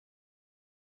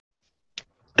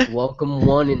Welcome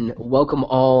one and welcome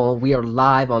all. We are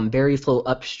live on Very Flow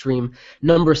Upstream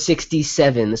number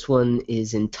 67. This one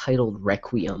is entitled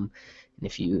Requiem. And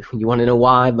if you want to know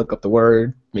why, look up the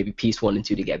word, maybe piece one and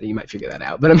two together. You might figure that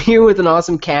out. But I'm here with an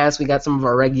awesome cast. We got some of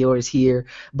our regulars here.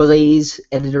 Blaze,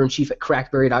 editor-in-chief at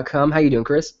crackberry.com. How you doing,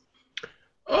 Chris?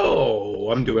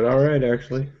 Oh, I'm doing all right,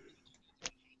 actually.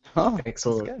 Oh,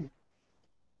 Excellent. that's good.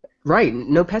 Right,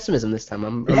 no pessimism this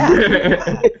time.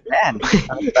 Yeah, man.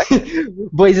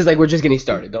 Blaze is like, we're just getting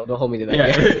started. Don't hold me to that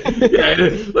yet.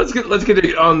 yeah. Let's get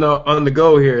it on the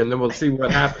go here, and then we'll see what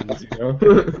happens.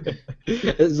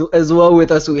 As well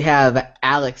with us, we have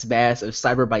Alex Bass of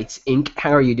Cyberbytes Inc. How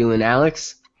are you doing,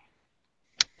 Alex?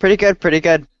 Pretty good, pretty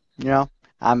good. You know,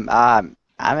 I'm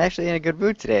actually in a good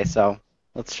mood today, so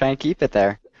let's try and keep it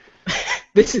there.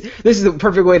 This is the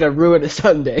perfect way to ruin a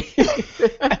Sunday.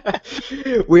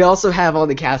 We also have on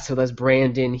the cast with us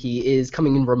Brandon. He is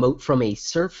coming in remote from a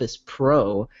Surface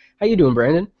Pro. How you doing,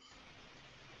 Brandon?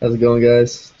 How's it going,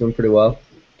 guys? Doing pretty well.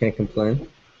 Can't complain.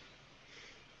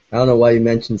 I don't know why you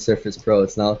mentioned Surface Pro.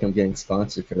 It's not like I'm getting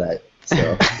sponsored for that.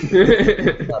 So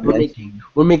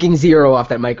We're making zero off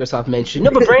that Microsoft mention.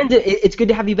 No, but Brandon, it's good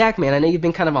to have you back, man. I know you've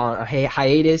been kind of on a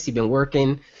hiatus. You've been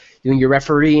working, doing your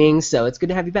refereeing, so it's good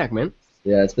to have you back, man.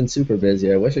 yeah, it's been super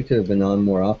busy. I wish I could have been on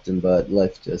more often, but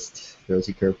life just throws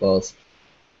you curveballs.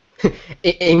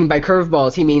 And by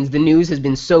curveballs, he means the news has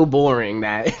been so boring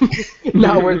that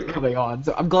not worth coming on.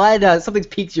 So I'm glad something's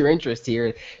piqued your interest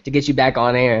here to get you back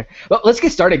on air. Well, let's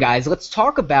get started, guys. Let's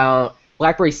talk about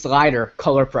BlackBerry Slider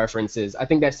color preferences. I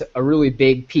think that's a really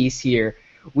big piece here.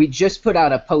 We just put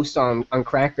out a post on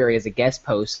Crackberry as a guest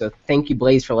post, so thank you,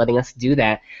 Blaze, for letting us do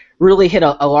that. Really hit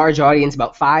a large audience.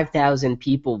 About 5,000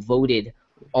 people voted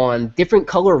on different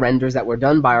color renders that were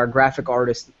done by our graphic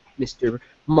artist, Mr.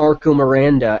 Marco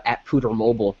Miranda at Pooter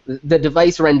Mobile. The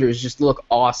device renders just look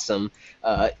awesome.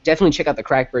 Definitely check out the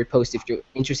Crackberry post if you're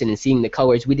interested in seeing the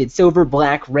colors. We did silver,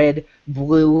 black, red,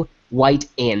 blue, white,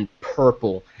 and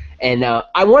purple. And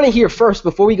I want to hear first,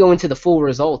 before we go into the full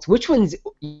results, which ones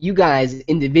you guys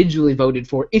individually voted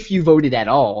for, if you voted at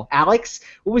all. Alex,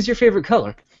 what was your favorite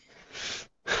color?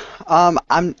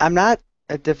 I'm not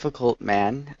a difficult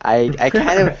man. I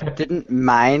kind of didn't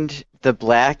mind the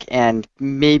black and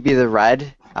maybe the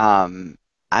red. I'm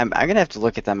gonna have to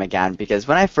look at them again because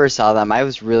when I first saw them, I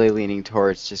was really leaning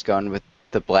towards just going with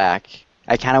the black.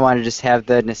 I kind of want to just have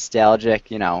the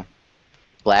nostalgic,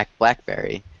 black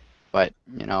BlackBerry. But,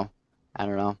 I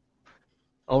don't know.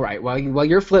 All right, while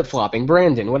you're flip-flopping,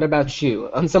 Brandon, what about you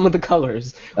on some of the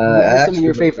colors? What I are some of actually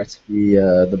your really favorites?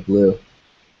 like the blue.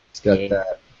 It's got Yeah.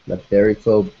 that berry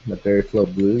flow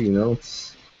blue.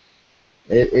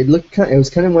 It looked it was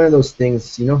kind of one of those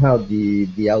things. You know how the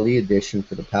LE edition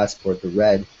for the Passport, the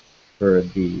red for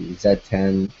the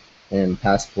Z10 and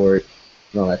Passport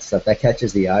and all that stuff, that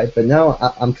catches the eye. But now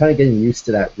I'm kind of getting used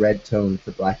to that red tone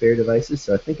for BlackBerry devices,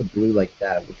 so I think a blue like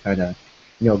that would kind of,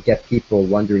 get people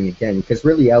wondering again. Because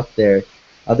really out there,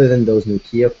 other than those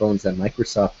Nokia phones that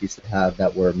Microsoft used to have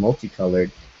that were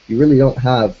multicolored, you really don't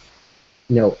have,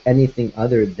 anything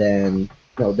other than,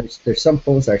 there's some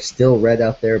phones that are still red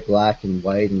out there, black and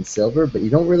white and silver, but you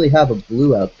don't really have a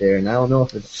blue out there. And I don't know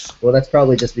if well, that's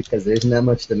probably just because there isn't that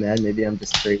much demand. Maybe I'm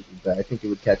just crazy, but I think it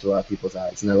would catch a lot of people's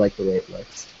eyes, and I like the way it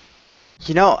looks.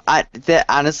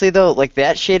 Honestly though, like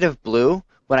that shade of blue,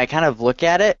 when I kind of look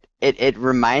at it, it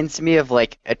reminds me of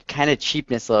like a kind of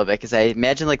cheapness a little bit because I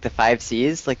imagine like the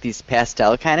 5Cs, like these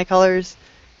pastel kind of colors,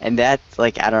 and that's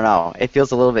like I don't know, it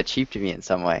feels a little bit cheap to me in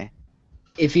some way.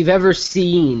 If you've ever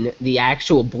seen the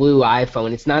actual blue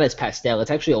iPhone, it's not as pastel.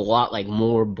 It's actually a lot like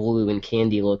more blue and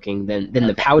candy looking than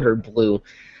the powdered blue.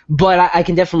 But I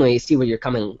can definitely see where you're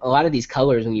coming. A lot of these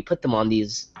colors, when you put them on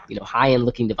these high-end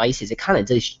looking devices, it kind of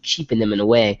does cheapen them in a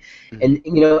way. And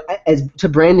as to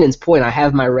Brandon's point, I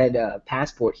have my red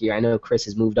Passport here. I know Chris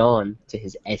has moved on to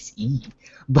his SE,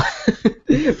 but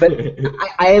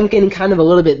I am getting kind of a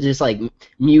little bit just like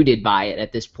muted by it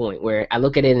at this point, where I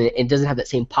look at it and it doesn't have that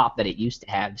same pop that it used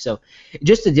to have. So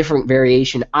just a different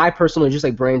variation. I personally, just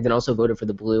like Brandon, also voted for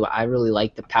the blue. I really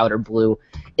like the powder blue,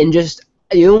 and just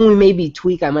the only maybe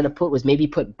tweak I might have put was maybe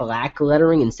put black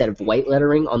lettering instead of white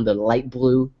lettering on the light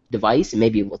blue device, and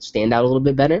maybe it will stand out a little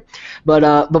bit better.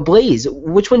 But Blaze,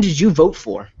 which one did you vote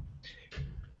for?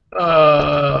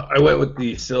 I went with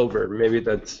the silver. Maybe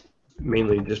that's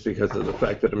mainly just because of the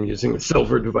fact that I'm using a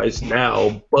silver device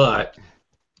now, but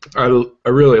I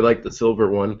really like the silver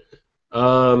one.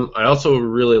 I also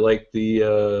really like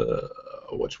the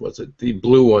which was it? The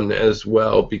blue one as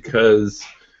well because,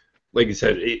 like you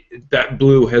said, that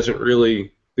blue hasn't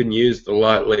really been used a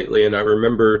lot lately, and I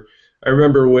remember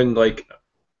when like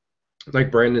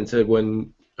Brandon said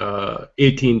when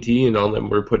AT&T and all them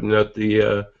were putting out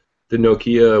the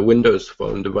Nokia Windows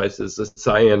Phone devices. The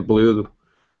cyan blue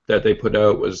that they put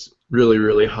out was really,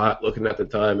 really hot looking at the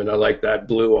time, and I like that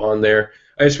blue on there.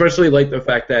 I especially like the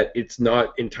fact that it's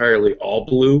not entirely all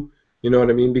blue, you know what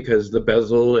I mean? Because the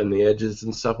bezel and the edges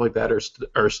and stuff like that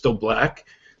are still black,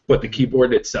 but the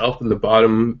keyboard itself and the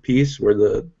bottom piece where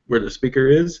the speaker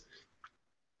is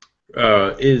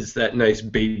that nice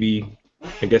baby,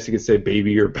 I guess you could say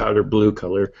baby or powder blue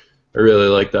color. I really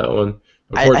like that one.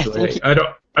 Unfortunately,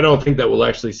 I don't think that we'll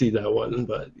actually see that one,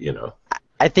 but you know.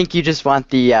 I think you just want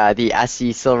the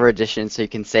SE Silver Edition so you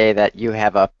can say that you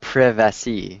have a Priv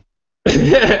SE.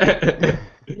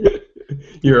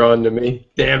 You're on to me.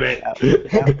 Damn it.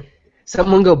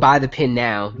 Someone go buy the pin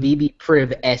now. VB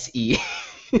Priv SE.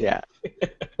 Yeah.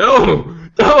 No,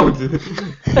 don't.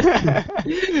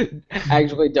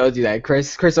 Actually, don't do that.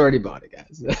 Chris already bought it,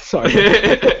 guys. Sorry.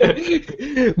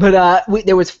 But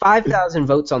there was 5,000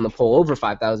 votes on the poll, over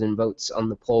 5,000 votes on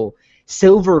the poll.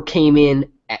 Silver came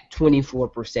in at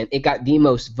 24%. It got the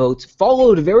most votes,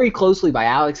 followed very closely by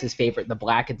Alex's favorite, the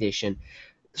Black Edition.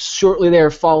 Shortly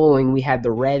there following, we had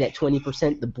the red at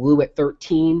 20%, the blue at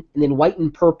 13%, and then white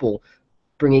and purple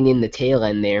bringing in the tail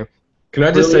end there. Can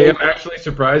I just say I'm actually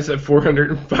surprised that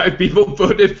 405 people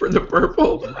voted for the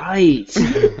purple? Right.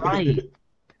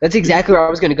 That's exactly where I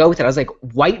was going to go with it. I was like,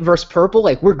 white versus purple?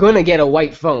 Like, we're going to get a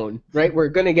white phone, right? We're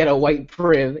going to get a white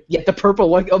Priv, yet the purple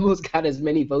one almost got as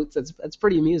many votes. That's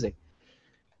pretty amusing.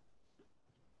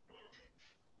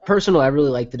 Personally, I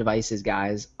really like the devices,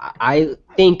 guys. I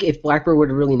think if BlackBerry were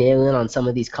to really nail in on some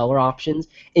of these color options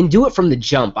and do it from the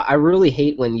jump, I really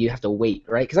hate when you have to wait,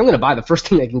 right? Because I'm going to buy the first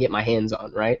thing I can get my hands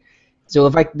on, right? So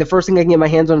if the first thing I can get my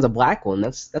hands on is a black one,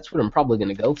 that's what I'm probably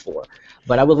going to go for.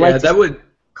 But I would like a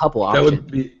couple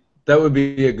options. That would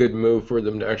be a good move for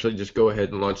them to actually just go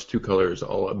ahead and launch two colors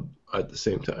all at the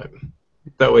same time.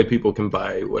 That way people can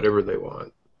buy whatever they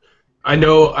want. I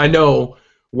know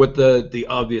what the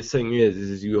obvious thing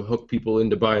is you hook people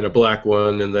into buying a black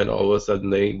one and then all of a sudden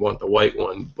they want the white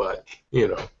one, but you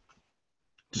know,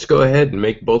 just go ahead and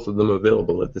make both of them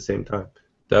available at the same time.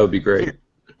 That would be great.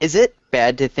 Is it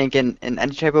bad to think in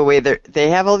any type of way they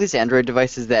have all these Android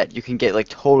devices that you can get like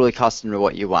totally custom to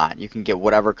what you want. You can get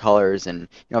whatever colors and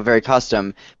very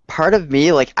custom. Part of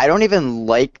me, like, I don't even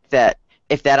like that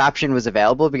if that option was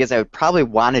available because I would probably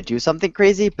want to do something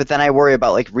crazy, but then I worry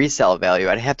about like resale value.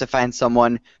 I'd have to find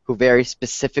someone who very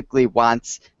specifically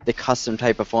wants the custom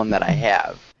type of phone that I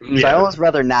have. Yeah. So I almost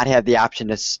rather not have the option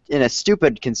to, in a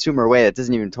stupid consumer way that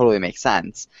doesn't even totally make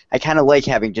sense. I kind of like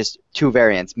having just two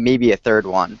variants, maybe a third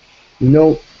one. You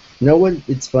know what?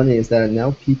 It's funny is that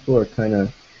now people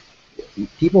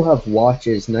have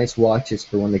watches, nice watches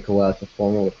for when they go out to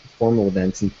formal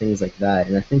events and things like that.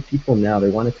 And I think people now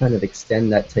they want to kind of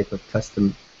extend that type of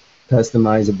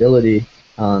customizability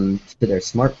to their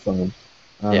smartphone,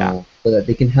 so that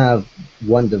they can have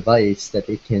one device that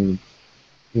they can,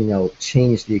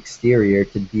 change the exterior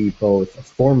to be both a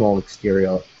formal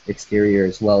exterior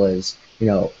as well as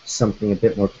something a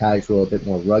bit more casual, a bit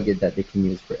more rugged that they can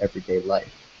use for everyday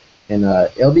life. And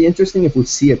it'll be interesting if we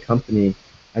see a company.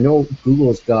 I know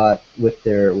Google's got with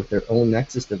their own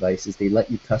Nexus devices, they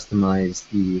let you customize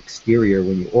the exterior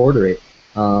when you order it.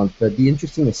 But it'd be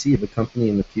interesting to see if a company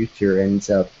in the future ends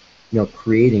up,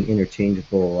 creating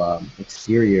interchangeable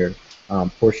exterior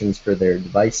portions for their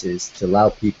devices to allow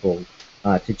people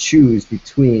to choose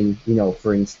between,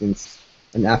 for instance,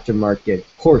 an aftermarket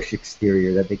Porsche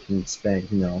exterior that they can spend,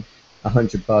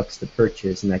 $100 to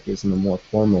purchase, and that gives them a more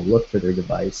formal look for their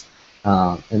device.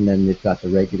 And then they've got the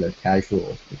regular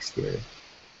casual exterior.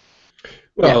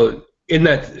 Well, in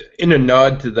a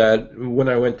nod to that, when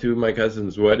I went to my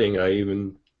cousin's wedding,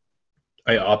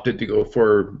 I opted to go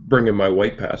for bringing my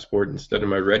white passport instead of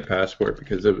my red passport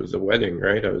because it was a wedding,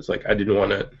 right? I was like, I didn't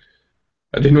want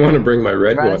to bring my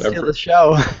red one. Steal the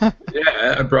show.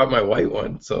 Yeah, I brought my white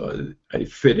one, so I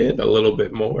fit in a little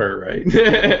bit more, right?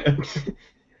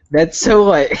 That's so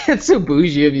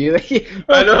bougie of you.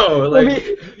 I know. Let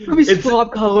me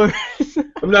swap colors.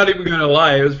 I'm not even gonna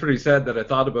lie. It was pretty sad that I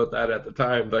thought about that at the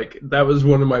time. Like that was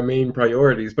one of my main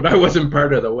priorities, but I wasn't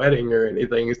part of the wedding or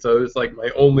anything, so it was like my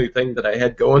only thing that I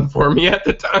had going for me at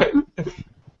the time.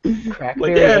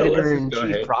 Crackberry and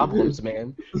cheap problems,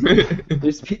 man.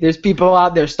 There's people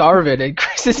out there starving, and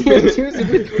Chris is here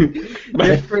choosing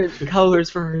different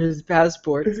colors for his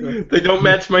passport. So. They don't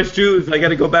match my shoes. I got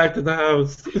to go back to the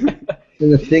house.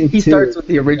 And the thing he starts with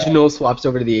the original, swaps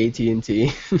over to the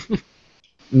AT&T.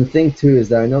 And the thing too is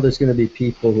that I know there's going to be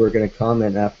people who are going to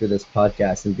comment after this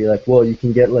podcast and be like, "Well, you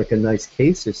can get like a nice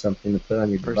case or something to put on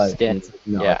your device." Skin.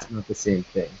 It's not the same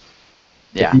thing.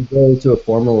 Yeah. If you go to a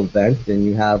formal event and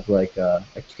you have like a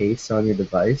case on your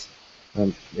device,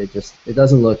 it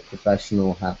doesn't look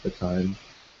professional half the time.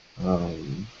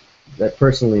 Um, that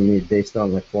personally me, based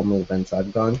on like formal events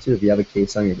I've gone to, if you have a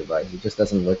case on your device, it just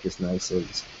doesn't look as nice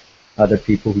as other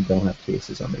people who don't have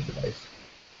cases on their device.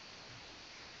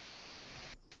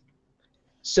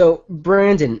 So,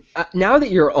 Brandon, now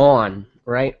that you're on,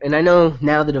 right, and I know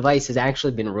now the device has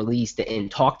actually been released and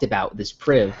talked about this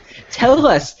priv,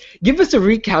 give us a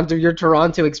recount of your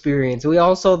Toronto experience. We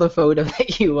all saw the photo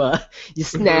that you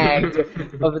snagged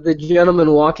of the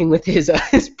gentleman walking with his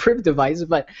priv device,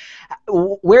 but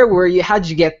where were you? How'd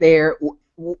you get there?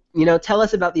 Tell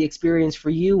us about the experience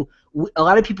for you. A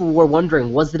lot of people were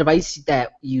wondering, was the device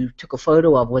that you took a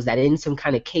photo of, was that in some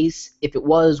kind of case? If it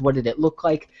was, what did it look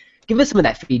like? Give us some of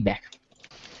that feedback.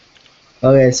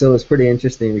 Okay, so it was pretty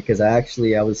interesting because I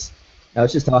was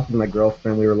just talking to my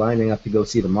girlfriend. We were lining up to go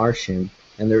see The Martian,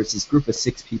 and there was this group of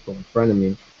 6 people in front of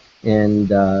me,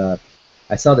 and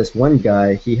I saw this one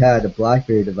guy. He had a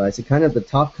BlackBerry device. The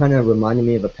top kind of reminded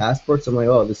me of a passport. So I'm like,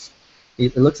 oh,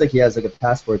 it looks like he has like a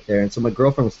passport there. And so my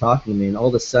girlfriend was talking to me, and all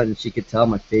of a sudden she could tell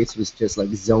my face was just like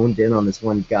zoned in on this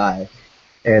one guy,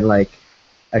 and like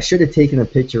I should have taken a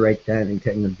picture right then and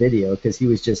taken a video because he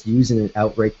was just using it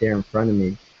out right there in front of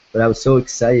me. But I was so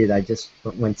excited, I just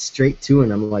went straight to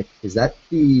him. I'm like, "Is that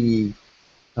the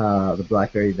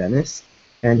BlackBerry Venice?"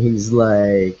 And he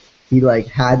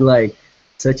had like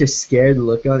such a scared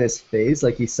look on his face,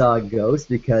 like he saw a ghost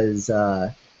because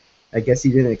I guess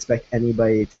he didn't expect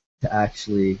anybody to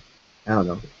actually, I don't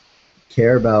know,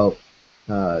 care about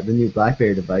the new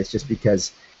BlackBerry device just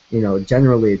because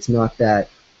generally it's not that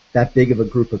big of a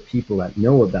group of people that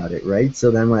know about it, right? So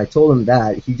then when I told him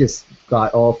that, he just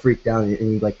got all freaked out and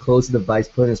he like closed the device,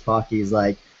 put it in his pocket. He's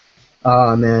like,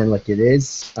 "Oh man, like it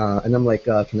is," and I'm like,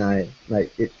 "Can I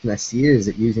see it? Is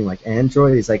it using like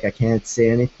Android?" He's like, "I can't say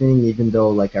anything, even though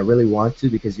like I really want to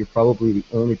because you're probably the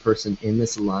only person in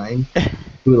this line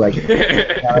who like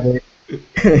got it."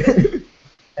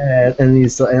 And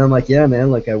I'm like, "Yeah,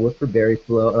 man, like I work for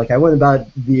Berryflow. Like I went about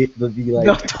the like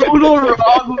The total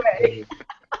wrong way.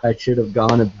 I should have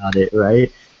gone about it,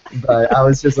 right?" But I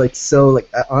was just like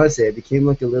honestly, I became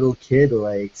like a little kid,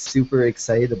 like super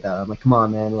excited about it. I'm like, "Come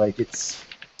on, man, like it's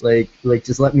like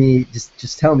just let me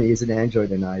just tell me, is it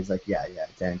Android or not?" He's like, "Yeah,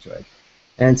 it's Android."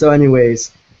 And so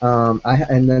anyways,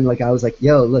 and then like I was like,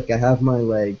 "Yo, look, I have my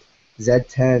like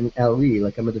Z10 LE,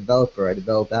 like I'm a developer. I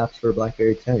develop apps for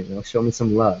BlackBerry 10. Show me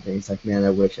some love." And he's like, "Man, I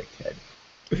wish I could."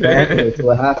 But anyway, so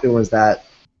what happened was that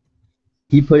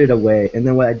he put it away, and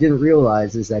then what I didn't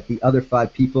realize is that the other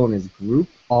 5 people in his group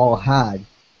all had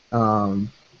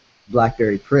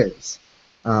BlackBerry Privs,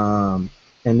 and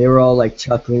they were all like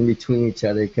chuckling between each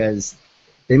other because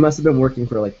they must have been working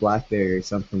for like BlackBerry or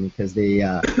something because they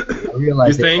I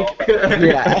realized You think?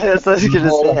 Yeah, that's what I was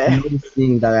gonna say.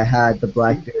 noticing that I had the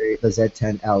BlackBerry, the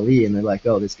Z10 LE, and they're like,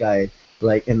 "Oh, this guy."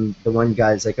 Like, and the one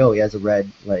guy's like, "Oh, he has a red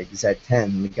like Z10,"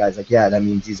 and the guy's like, "Yeah, that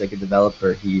means he's like a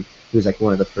developer. He was like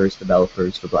one of the first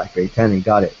developers for BlackBerry 10 and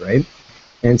got it, right?"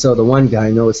 And so the one guy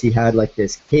noticed he had like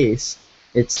this case.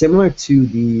 It's similar to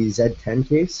the Z10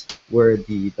 case where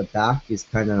the back is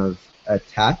kind of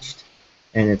attached,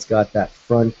 and it's got that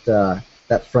front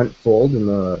fold in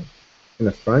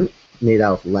the front made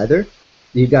out of leather.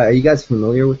 Are you guys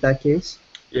familiar with that case?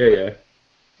 Yeah.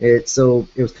 So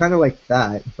it was kind of like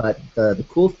that, but the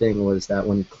cool thing was that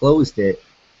when you closed it,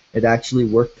 it actually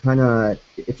worked kind of.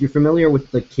 If you're familiar with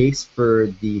the case for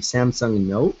the Samsung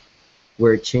Note,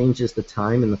 where it changes the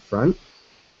time in the front,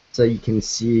 so you can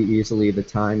see easily the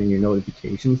time in your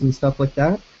notifications and stuff like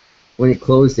that. When you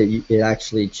closed it, it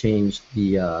actually changed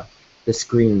the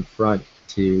screen in front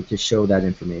to show that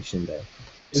information there.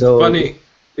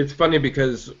 It's funny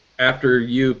because after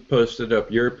you posted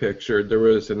up your picture, there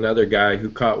was another guy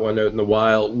who caught one out in the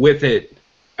wild with it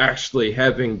actually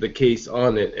having the case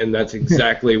on it, and that's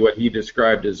exactly what he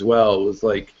described as well. It was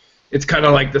like, it's kind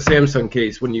of like the Samsung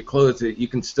case. When you close it, you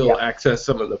can still access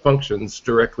some of the functions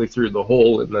directly through the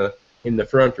hole in the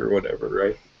front or whatever,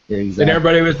 right? Exactly. And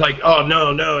everybody was like, "Oh,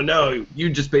 no, you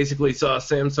just basically saw a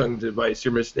Samsung device,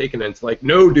 you're mistaken." And it's like,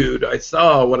 "No, dude, I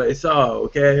saw what I saw,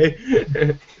 okay?"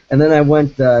 And then I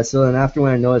went, so then after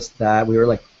when I noticed that, we were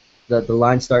like, the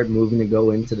line started moving to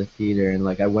go into the theater, and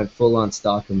like I went full on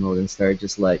stalker mode and started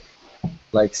just like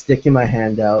sticking my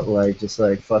hand out, like just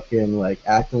like fucking like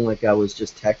acting like I was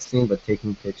just texting but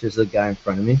taking pictures of the guy in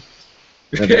front of me.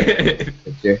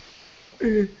 Picture.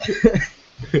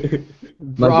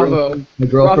 Bravo. My girlfriend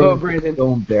Bravo, was Brandon.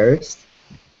 so embarrassed,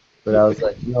 but I was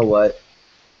like, you know what?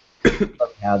 Let me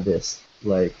have this.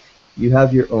 Like, you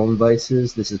have your own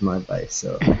vices. This is my vice.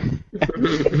 So.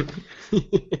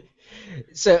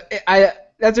 So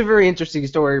that's a very interesting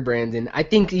story, Brandon. I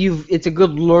think it's a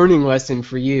good learning lesson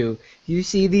for you. You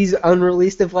see these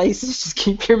unreleased devices, just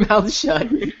keep your mouth shut.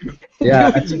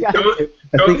 Yeah, Do what you gotta Don't, do.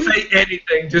 don't say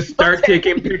anything. Just start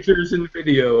taking pictures and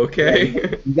video,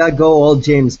 okay? You gotta go all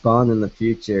James Bond in the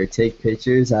future. Take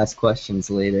pictures, ask questions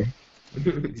later.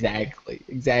 Exactly.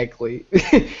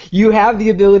 You have the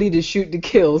ability to shoot to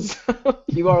kill, so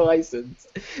you are licensed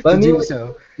But to I mean, do like,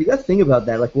 so. you gotta think about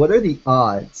that. Like, what are the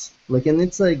odds? Like, and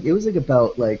it's like it was like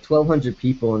about like 1,200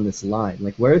 people in this line.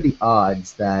 Like, what are the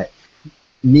odds that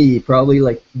me, probably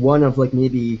like one of like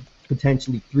maybe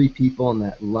potentially 3 people on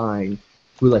that line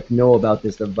who like know about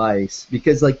this device?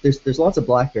 Because like there's lots of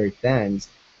BlackBerry fans,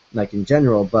 like in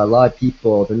general, but a lot of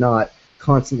people they're not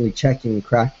constantly checking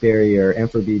CrackBerry or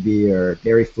EnterBB or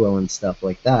BerryFlow and stuff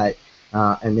like that,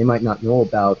 and they might not know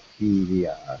about the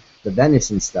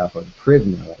Venison stuff or the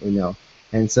Privno, you know.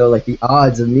 And so like the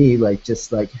odds of me like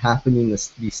just like happening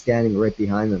to be standing right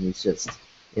behind them is just,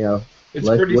 you know, It's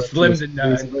like, pretty what- slim what- to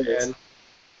none, man.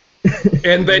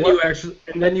 And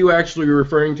then you actually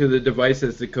referring to the device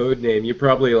as the code name. You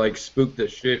probably like spooked the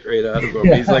shit right out of him.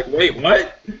 Yeah. He's like, "Wait,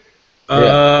 what?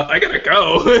 Yeah. I gotta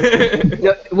go."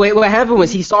 No, wait, what happened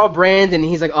was he saw Brandon and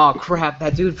he's like, oh crap,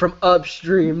 that dude from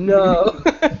upstream, no.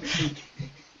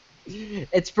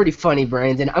 It's pretty funny,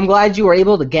 Brandon. I'm glad you were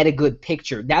able to get a good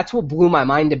picture. That's what blew my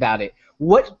mind about it.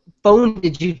 What phone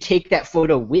did you take that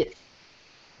photo with?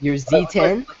 Your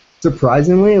Z10?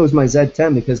 Surprisingly, it was my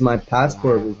Z10 because my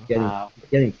passport was Wow.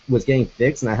 getting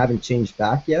fixed and I haven't changed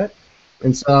back yet.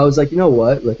 And so I was like, you know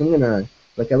what? Like I'm gonna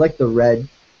like I like the red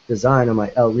design on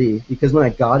my LE because when I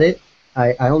got it,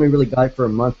 I only really got it for a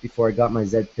month before I got my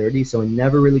Z30, so I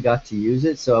never really got to use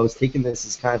it. So I was taking this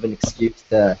as kind of an excuse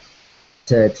to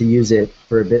use it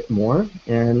for a bit more.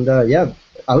 And yeah,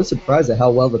 I was surprised at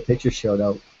how well the picture showed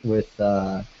up with my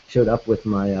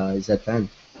Z10.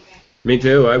 Me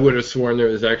too. I would have sworn there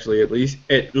was actually at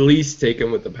least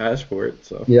taken with the passport.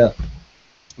 So Yeah.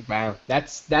 Wow,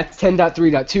 that's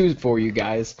 10.3.2 for you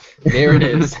guys. There it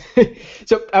is.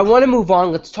 So I want to move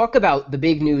on. Let's talk about the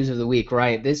big news of the week,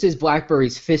 right? This is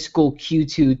BlackBerry's fiscal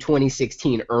Q2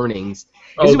 2016 earnings.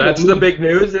 This is what that's the big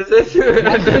news, is it?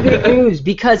 That's the big news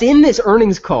because in this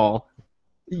earnings call,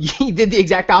 he did the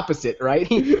exact opposite, right?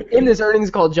 In this earnings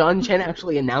call, John Chen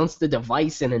actually announced the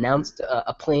device and announced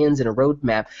a plans and a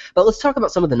roadmap. But let's talk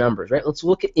about some of the numbers, right? Let's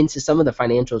look into some of the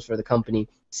financials for the company,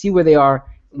 see where they are,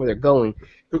 and where they're going.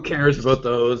 Who cares about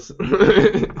those?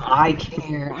 I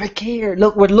care.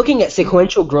 Look, we're looking at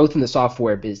sequential growth in the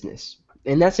software business,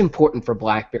 and that's important for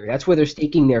BlackBerry. That's where they're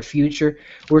staking their future.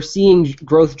 We're seeing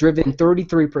growth driven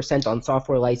 33% on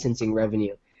software licensing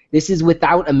revenue. This is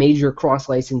without a major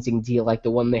cross-licensing deal like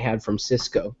the one they had from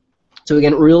Cisco. So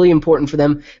again, really important for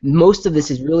them. Most of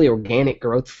this is really organic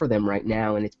growth for them right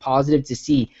now, and it's positive to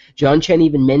see. John Chen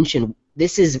even mentioned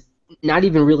this is not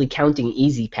even really counting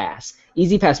EasyPass.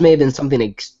 EasyPass may have been something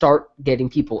to start getting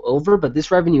people over, but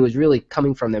this revenue is really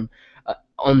coming from them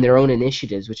on their own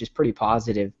initiatives, which is pretty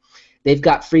positive. They've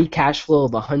got free cash flow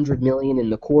of $100 million in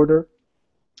the quarter,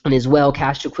 and as well,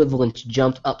 cash equivalents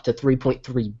jumped up to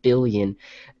 $3.3 billion.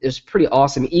 It's pretty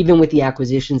awesome, even with the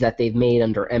acquisitions that they've made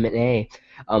under M&A.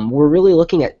 We're really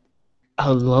looking at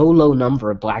a low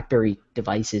number of BlackBerry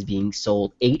devices being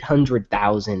sold,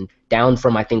 800,000, down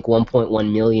from I think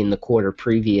 1.1 million the quarter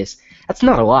previous. That's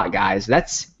not a lot, guys.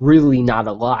 That's really not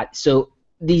a lot. So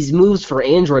these moves for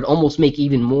Android almost make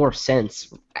even more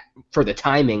sense for the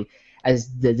timing. As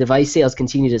the device sales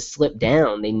continue to slip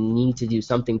down, they need to do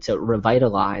something to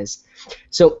revitalize.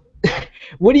 So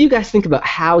what do you guys think about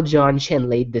how John Chen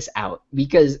laid this out?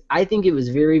 Because I think it was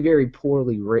very, very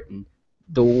poorly written.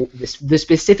 The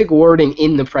specific wording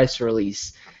in the press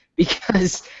release,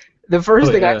 because the first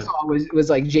thing I saw was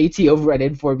like JT over at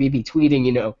N4BB tweeting,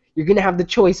 you know, you're gonna have the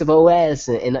choice of OS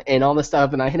and all this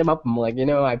stuff, and I hit him up. I'm like, you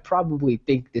know, I probably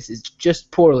think this is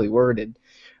just poorly worded.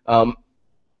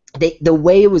 The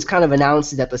way it was kind of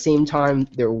announced is at the same time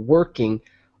they're working,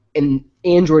 and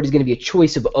Android is going to be a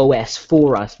choice of OS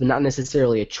for us, but not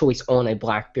necessarily a choice on a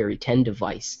BlackBerry 10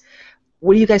 device.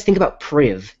 What do you guys think about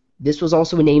Priv? This was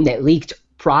also a name that leaked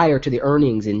prior to the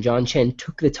earnings, and John Chen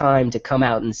took the time to come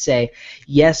out and say,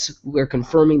 yes, we're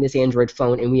confirming this Android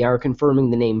phone, and we are confirming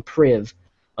the name Priv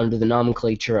under the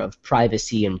nomenclature of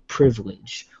privacy and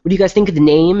privilege. What do you guys think of the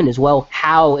name and as well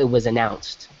how it was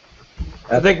announced?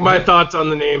 I think my thoughts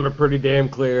on the name are pretty damn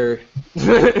clear.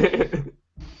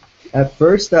 At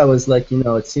first, I was like, you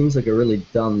know, it seems like a really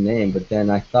dumb name, but then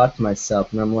I thought to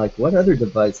myself, and I'm like, what other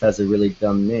device has a really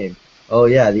dumb name? Oh,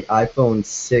 yeah, the iPhone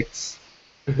 6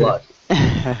 Plus.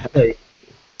 Like,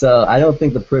 So I don't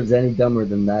think the Priv's any dumber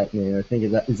than that name. I think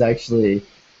it's actually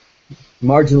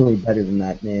marginally better than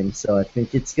that name. So I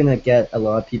think it's gonna get a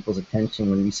lot of people's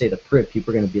attention when you say the Priv.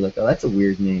 People are gonna be like, "Oh, that's a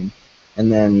weird name,"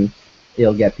 and then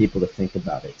it'll get people to think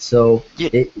about it. So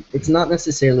it's not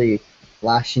necessarily a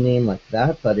flashy name like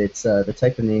that, but it's the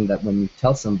type of name that when you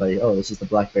tell somebody, "Oh, this is the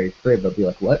BlackBerry Priv," they'll be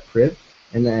like, "What, Priv?"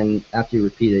 And then after you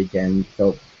repeat it again,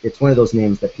 it's one of those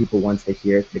names that people, once they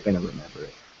hear it, they're gonna remember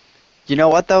it. You know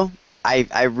what though?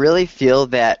 I really feel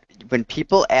that when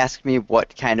people ask me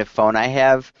what kind of phone I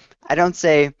have, I don't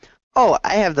say, "Oh,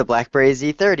 I have the BlackBerry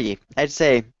Z30." I'd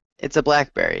say it's a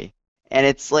BlackBerry. And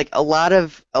it's like a lot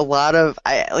of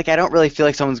I don't really feel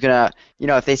like someone's gonna,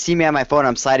 if they see me on my phone,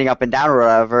 I'm sliding up and down or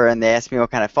whatever, and they ask me what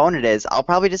kind of phone it is, I'll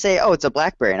probably just say, "Oh, it's a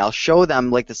BlackBerry," and I'll show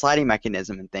them like the sliding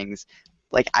mechanism and things.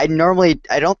 Like I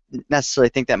don't necessarily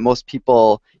think that most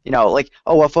people, like,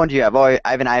 "Oh, what phone do you have?" "Oh, I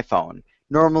have an iPhone."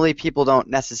 Normally people don't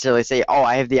necessarily say, "Oh,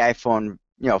 I have the iPhone,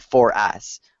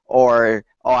 4S," or,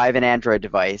 "Oh, I have an Android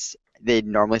device." They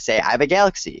normally say, "I have a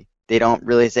Galaxy." They don't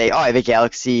really say, "Oh, I have a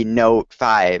Galaxy Note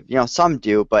 5." Some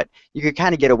do, but you could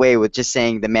kind of get away with just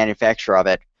saying the manufacturer of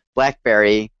it: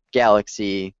 BlackBerry,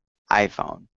 Galaxy,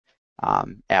 iPhone,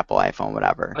 Apple iPhone,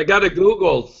 whatever. I got a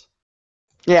Google's.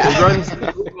 Yeah. It runs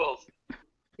the Google's.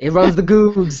 It runs the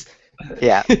Googs.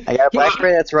 Yeah, I got a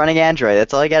BlackBerry that's running Android.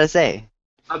 That's all I gotta say.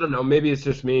 I don't know, maybe it's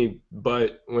just me,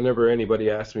 but whenever anybody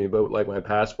asks me about like my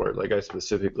passport, like I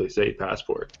specifically say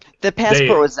passport. The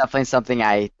passport was definitely something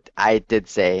I did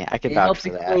say. I could It vouch helps for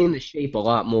that. explain the shape a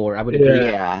lot more. I would agree.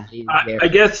 Yeah. I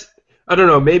guess I don't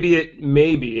know.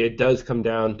 Maybe it does come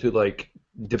down to like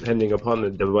depending upon the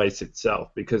device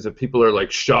itself, because if people are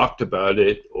like shocked about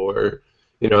it, or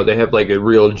they have like a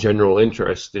real general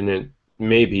interest in it,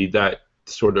 maybe that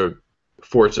sort of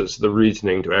forces the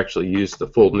reasoning to actually use the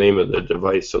full name of the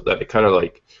device so that it kind of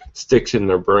like sticks in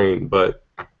their brain. But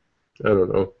I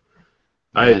don't know.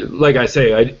 Like I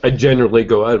say, I generally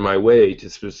go out of my way to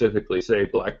specifically say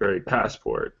BlackBerry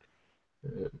Passport.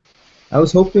 I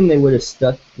was hoping they would have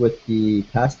stuck with the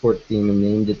passport theme and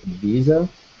named it the Visa,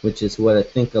 which is what I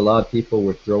think a lot of people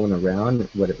were throwing around,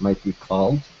 what it might be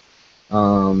called.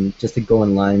 Just to go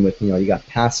in line with, you got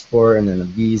passport and then a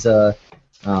Visa.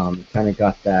 Kind of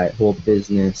got that whole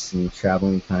business and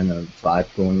traveling kind of vibe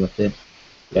going with it.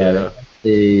 Yeah.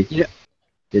 They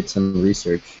did some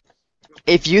research.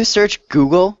 If you search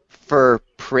Google for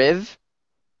Priv,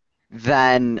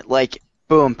 then like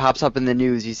boom, pops up in the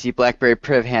news. You see BlackBerry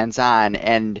Priv hands-on,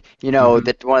 and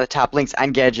that one of the top links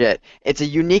on Gadget. It's a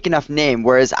unique enough name.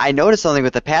 Whereas I noticed something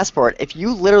with the passport. If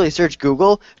you literally search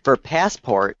Google for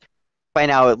passport, by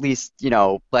now at least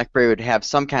BlackBerry would have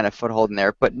some kind of foothold in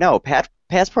there. But no,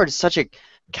 passport is such a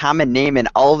common name, and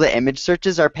all the image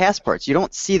searches are passports. You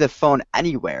don't see the phone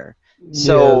anywhere.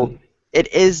 So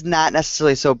it is not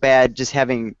necessarily so bad just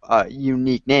having a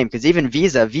unique name, because even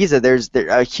Visa, there's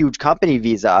a huge company,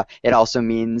 Visa. It also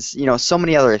means, so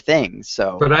many other things.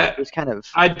 So but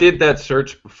I did that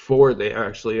search before they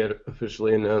actually had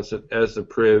officially announced it as the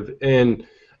Priv, and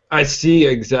I see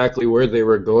exactly where they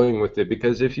were going with it,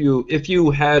 because if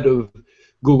you had of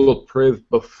Google Priv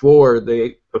before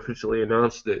they officially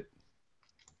announced it,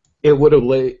 it would have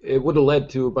led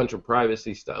to a bunch of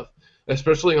privacy stuff,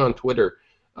 especially on Twitter.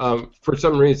 For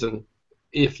some reason,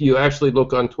 if you actually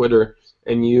look on Twitter,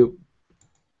 and you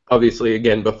obviously,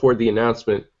 again, before the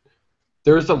announcement,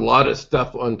 there's a lot of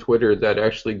stuff on Twitter that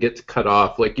actually gets cut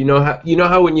off. Like you know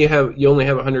how when you only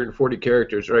have 140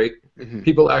 characters, right? Mm-hmm.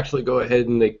 People actually go ahead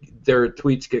and their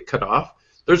tweets get cut off.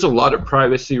 There's a lot of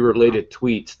privacy-related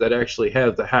tweets that actually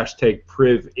have the hashtag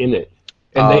Priv in it,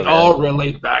 and they all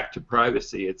relate back to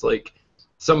privacy. It's like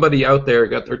somebody out there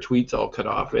got their tweets all cut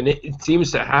off, and it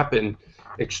seems to happen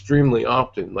extremely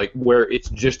often, like where it's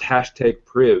just hashtag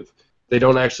Priv. They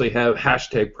don't actually have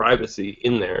hashtag privacy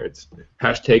in there. It's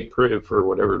hashtag Priv for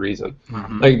whatever reason.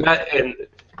 Mm-hmm. Like that,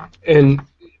 and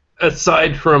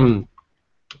aside from,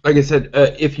 like I said,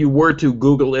 if you were to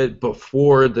Google it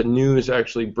before the news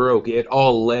actually broke, it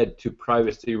all led to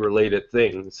privacy-related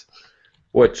things,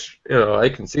 which, I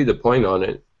can see the point on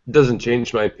it. It doesn't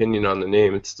change my opinion on the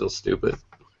name. It's still stupid.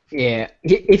 Yeah,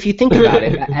 if you think about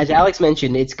it, as Alex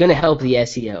mentioned, it's going to help the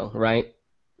SEO, right?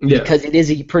 Yeah. Because it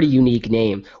is a pretty unique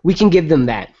name. We can give them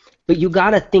that. But you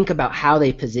got to think about how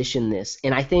they position this.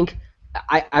 And I think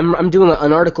I'm doing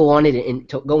an article on it and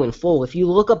go in full. If you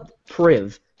look up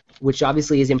Priv, which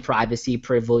obviously is in privacy,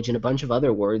 privilege, and a bunch of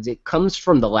other words, it comes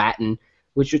from the Latin,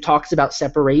 which talks about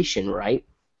separation, right?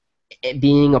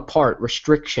 Being apart,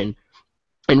 restriction.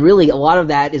 And really, a lot of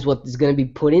that is what is going to be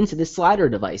put into this slider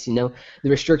device. The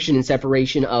restriction and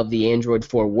separation of the Android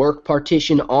for Work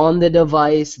partition on the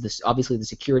device. Obviously, the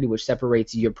security, which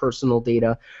separates your personal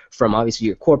data from obviously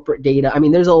your corporate data. I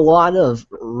mean, there's a lot of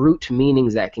root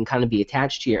meanings that can kind of be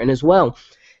attached here, and as well,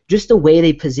 just the way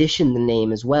they position the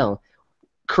name as well.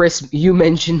 Chris, you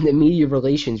mentioned that media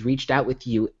relations reached out with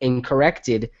you and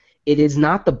corrected. It is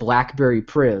not the BlackBerry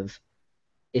Priv.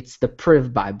 It's the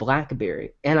Priv by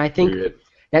BlackBerry, and I think. Weird.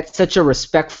 That's such a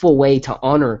respectful way to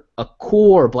honor a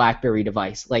core BlackBerry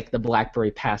device like the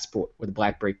BlackBerry Passport or the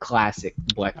BlackBerry Classic,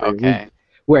 the BlackBerry Okay. Wii.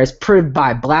 Whereas Priv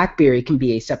by BlackBerry can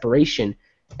be a separation,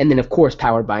 and then of course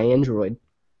powered by Android.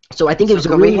 So I think it was a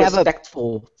can we really have a-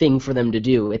 respectful thing for them to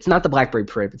do. It's not the BlackBerry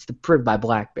Priv, it's the Priv by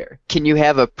BlackBerry. Can you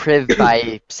have a Priv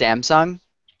by Samsung?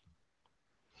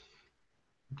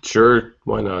 Sure,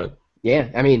 why not? Yeah,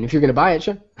 I mean, if you're gonna buy it,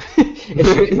 sure. if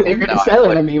you're gonna No, sell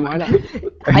I it, I mean, why not?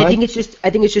 I think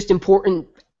it's just important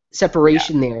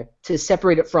separation there to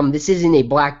separate it from this isn't a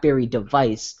BlackBerry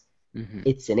device. Mhm.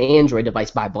 It's an Android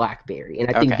device by BlackBerry, and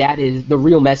I think Okay. that is the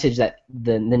real message that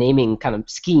the naming kind of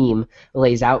scheme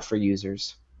lays out for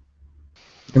users.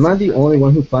 Am I the only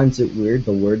one who finds it weird,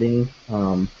 the wording,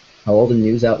 how all the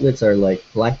news outlets are like,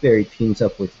 BlackBerry teams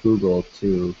up with Google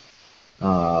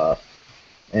uh,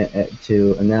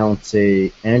 to announce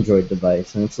a Android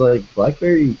device, and it's like,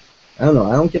 BlackBerry, I don't know,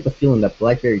 I don't get the feeling that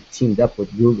BlackBerry teamed up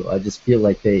with Google. I just feel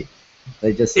like they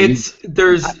just There's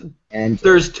Android.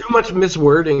 there's too much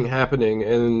miswording happening,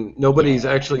 and nobody's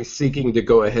actually seeking to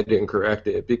go ahead and correct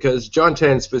it, because John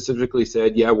Chen specifically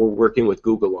said, yeah, we're working with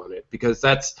Google on it, because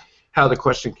that's how the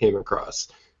question came across.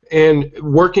 And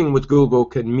working with Google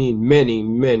can mean many,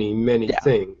 many, many Yeah.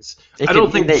 things. It I could don't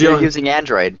mean think that John, you're using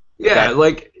Android. yeah,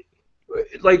 like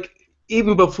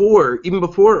even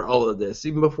before all of this,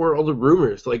 even before all the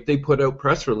rumors, like they put out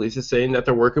press releases saying that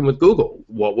they're working with Google.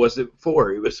 What was it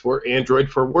for? It was for Android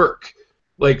for Work.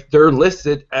 Like they're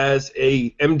listed as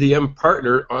a MDM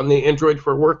partner on the Android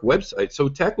for Work website. So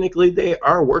technically they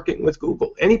are working with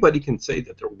Google. Anybody can say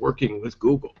that they're working with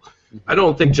Google. I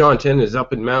don't think John Chen is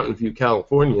up in Mountain View,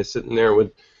 California, sitting there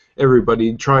with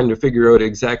everybody trying to figure out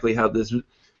exactly how this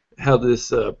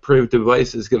Priv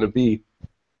device is going to be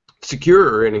secure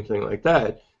or anything like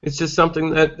that. It's just something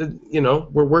that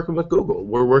we're working with Google.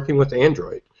 We're working with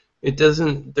Android.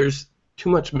 There's too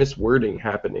much miswording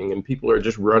happening, and people are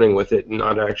just running with it and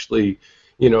not actually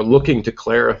looking to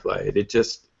clarify it.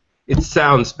 It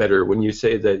sounds better when you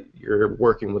say that you're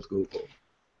working with Google.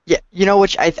 Yeah,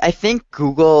 which I think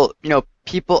Google,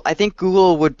 I think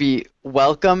Google would be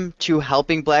welcome to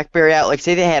helping BlackBerry out. Like,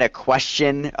 say they had a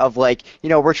question of like,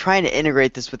 we're trying to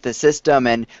integrate this with the system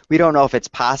and we don't know if it's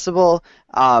possible.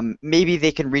 Maybe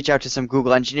they can reach out to some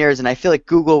Google engineers, and I feel like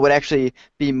Google would actually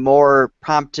be more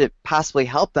prompt to possibly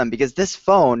help them, because this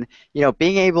phone,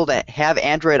 being able to have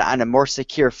Android on a more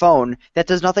secure phone, that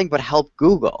does nothing but help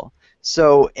Google.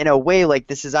 So in a way, like,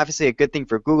 this is obviously a good thing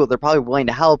for Google. They're probably willing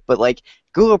to help, but like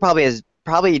Google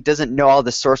probably doesn't know all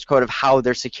the source code of how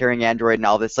they're securing Android and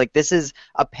all this. Like, this is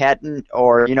a patent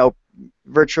or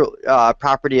virtual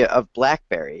property of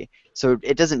BlackBerry. So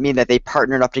it doesn't mean that they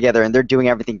partnered up together and they're doing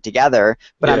everything together.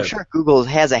 But I'm Yeah. sure Google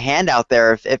has a hand out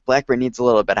there if BlackBerry needs a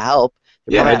little bit of help.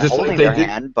 They're Yeah, probably not just like holding they their did-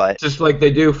 hand, but Just like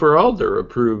they do for all their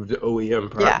approved OEM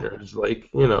Yeah. partners. Like,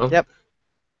 Yep.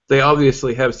 they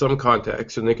obviously have some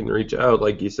contacts and they can reach out,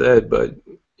 like you said, but,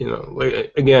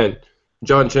 like, again,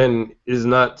 John Chen is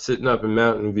not sitting up in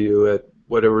Mountain View at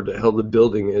whatever the hell the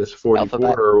building is, 44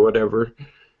 Alphabet. or whatever,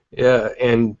 yeah,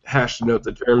 and hashing out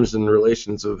the terms and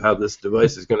relations of how this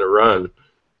device is going to run.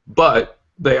 But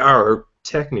they are,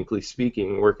 technically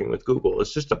speaking, working with Google.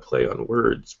 It's just a play on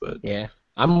words, but... Yeah,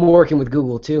 I'm working with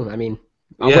Google too. I mean,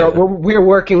 Yeah. we're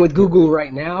working with Google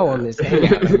right now on this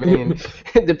hangout. I mean,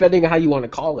 depending on how you want to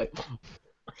call it.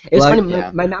 It's Like- funny.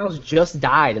 Yeah. My mouse just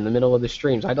died in the middle of the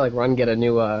stream, so I had to like run and get a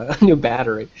new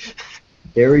battery.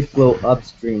 Dairy Flow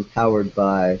Upstream powered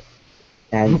by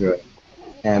Android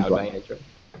and Powered by Black. Android.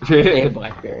 And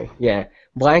BlackBerry. Yeah,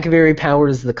 BlackBerry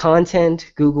powers the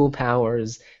content. Google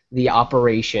powers the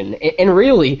operation. And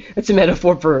really, it's a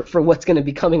metaphor for what's going to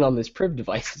be coming on this Priv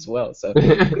device as well. So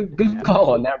good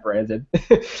call on that, Brandon.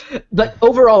 But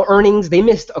overall earnings, they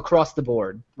missed across the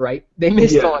board, right? They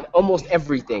missed Yeah. on almost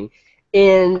everything.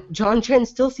 And John Chen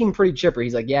still seemed pretty chipper.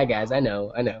 He's like, yeah, guys, I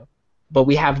know. But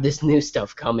we have this new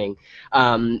stuff coming.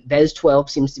 Vez 12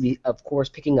 seems to be, of course,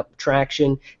 picking up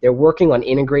traction. They're working on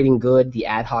integrating good, the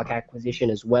ad hoc acquisition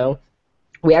as well.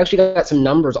 we actually got some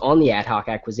numbers on the ad hoc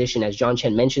acquisition, as John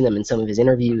Chen mentioned them in some of his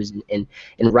interviews and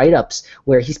write-ups,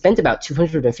 where he spent about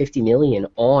 $250 million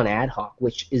on ad hoc,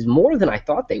 which is more than I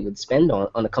thought they would spend on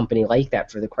a company like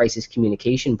that for the crisis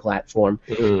communication platform.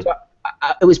 Mm-hmm. So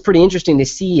it was pretty interesting to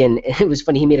see, and it was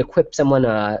funny. He made a quip.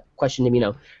 Someone questioned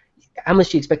him, how much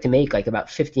do you expect to make? Like about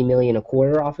 $50 million a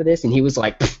quarter off of this? And he was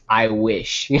like, I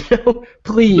wish,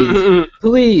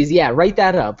 please, yeah, write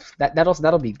that up.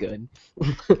 That'll be good.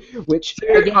 Which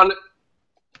again,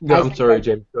 I'm sorry,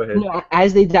 James. Go ahead.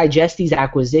 As they digest these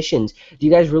acquisitions, do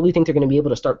you guys really think they're going to be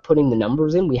able to start putting the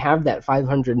numbers in? We have that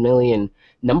 $500 million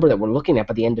number that we're looking at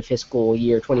by the end of fiscal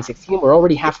year 2016. We're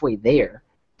already halfway there.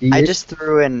 I just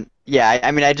threw in,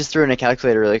 I just threw in a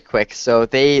calculator really quick. So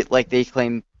they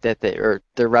claim that their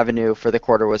revenue for the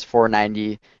quarter was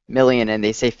 $490 million, and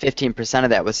they say 15% of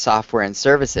that was software and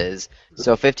services.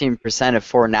 So 15% of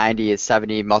 490 is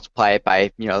 70 multiplied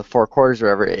by the 4 quarters or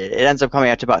whatever. It ends up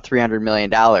coming out to about $300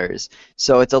 million.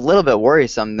 So it's a little bit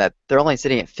worrisome that they're only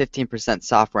sitting at 15%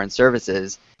 software and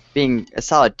services, being a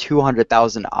solid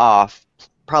 200,000 off,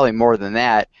 probably more than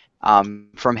that.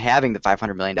 From having the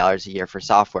 $500 million a year for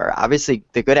software. Obviously,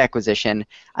 the good acquisition,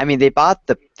 they bought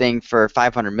the thing for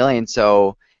 $500 million,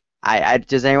 so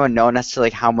does anyone know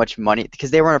necessarily how much money, because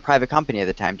they were in a private company at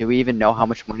the time, do we even know how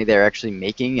much money they're actually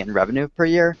making in revenue per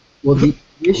year? Well, the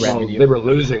issue, they were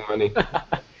losing money.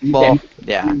 Well,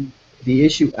 yeah. The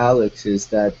issue, Alex, is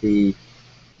that the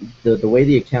way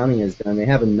the accounting is done, they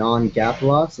have a non-GAAP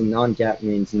loss, and non-GAAP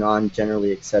means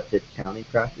non-generally accepted accounting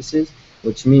practices,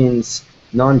 which means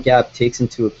non-GAAP takes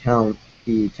into account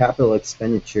the capital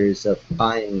expenditures of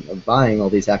buying all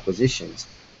these acquisitions.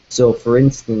 So, for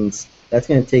instance, that's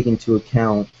going to take into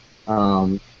account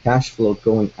cash flow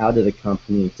going out of the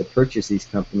company to purchase these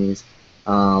companies,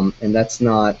 and that's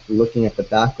not looking at the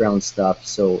background stuff.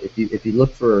 So, if you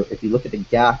look at the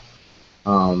GAAP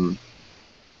on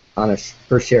a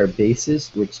per share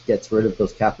basis, which gets rid of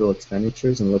those capital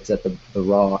expenditures and looks at the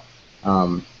raw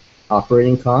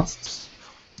operating costs,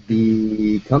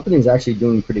 the company is actually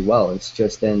doing pretty well. It's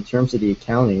just that in terms of the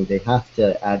accounting, they have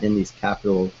to add in these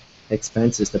capital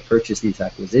expenses to purchase these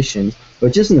acquisitions,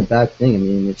 which isn't a bad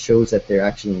thing. It shows that they're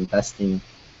actually investing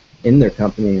in their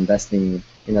company, investing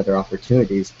in other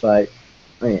opportunities. But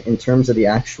in terms of the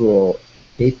actual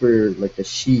paper, like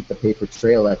the paper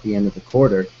trail at the end of the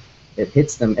quarter, it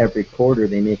hits them every quarter.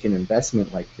 They make an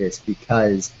investment like this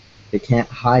because they can't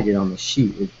hide it on the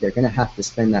sheet. They're going to have to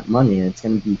spend that money, and it's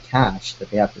going to be cash that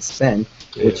they have to spend,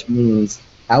 which means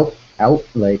the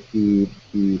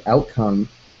outcome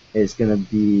is going to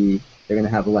be they're going to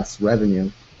have less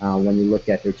revenue when you look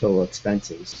at their total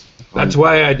expenses. That's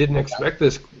why I didn't expect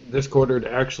this quarter to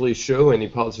actually show any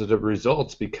positive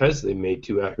results, because they made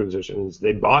 2 acquisitions.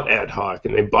 They bought Ad Hoc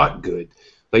and they bought Good.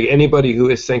 Like, anybody who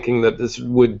is thinking that this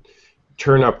would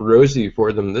turn up rosy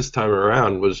for them this time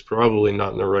around was probably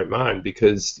not in the right mind,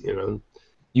 because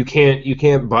you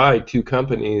can't buy 2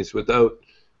 companies without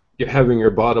having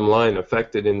your bottom line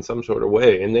affected in some sort of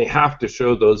way, and they have to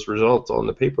show those results on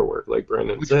the paperwork, like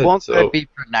Brandon said. Won't that be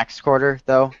for next quarter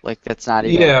though? Like, that's not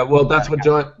even. Yeah, well, that's what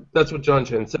John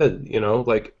Chen said.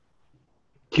 Like,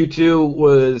 Q2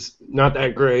 was not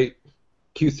that great.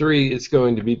 Q3 is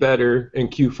going to be better, and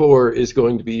Q4 is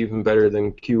going to be even better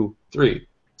than Q3.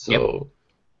 So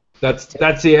that's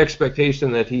the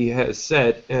expectation that he has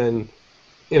set, and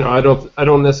I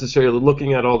don't necessarily,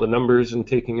 looking at all the numbers and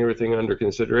taking everything under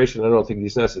consideration, I don't think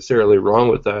he's necessarily wrong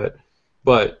with that.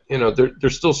 But they're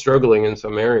still struggling in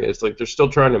some areas. Like, they're still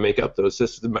trying to make up those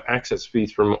system access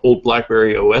fees from old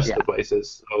BlackBerry OS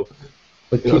devices.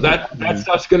 So that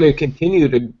stuff's going to continue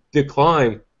to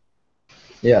decline.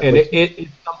 Yeah, and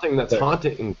it's something that's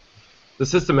haunting. The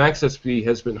system access fee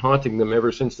has been haunting them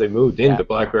ever since they moved into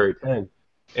BlackBerry 10,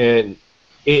 and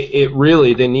it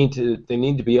really they need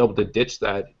to be able to ditch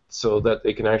that so that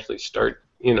they can actually start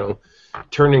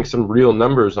turning some real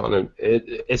numbers on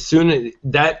it. As soon as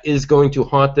that is going to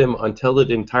haunt them until it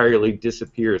entirely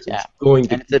disappears. It's going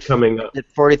to keep coming up.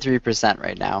 It's 43%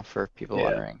 right now for people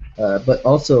wondering. But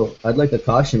also, I'd like to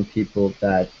caution people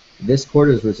that this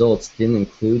quarter's results didn't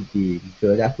include the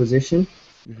Good acquisition.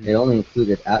 Mm-hmm. It only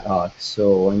included Ad Hoc.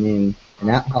 So an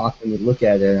Ad Hoc, when you look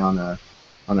at it on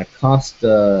a cost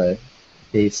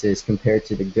basis compared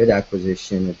to the Good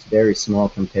acquisition, it's very small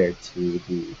compared to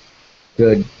the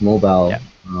Good mobile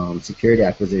security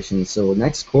acquisition. So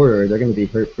next quarter, they're going to be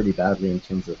hurt pretty badly in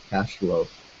terms of cash flow,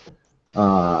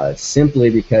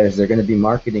 simply because they're going to be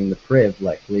marketing the Priv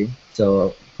likely.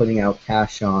 So putting out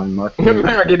cash on marketing.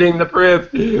 Marketing the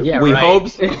Priv. Yeah, we right. hope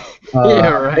so. Yeah,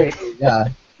 right. Yeah.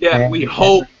 Yeah, And we they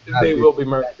hope have they it, will be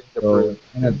marketing the so Priv.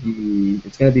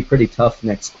 it's gonna be pretty tough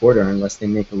next quarter unless they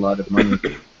make a lot of money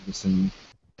with some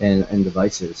and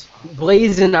devices.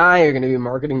 Blaze and I are going to be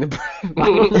marketing the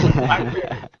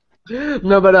BlackBerry.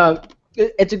 No, but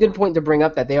it's a good point to bring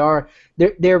up that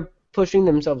they're pushing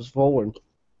themselves forward.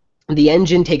 The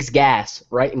engine takes gas,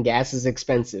 right? And gas is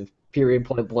expensive, period,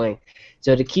 point blank.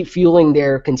 So to keep fueling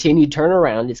their continued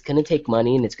turnaround, it's going to take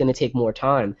money and it's going to take more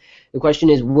time. The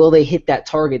question is, will they hit that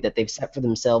target that they've set for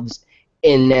themselves?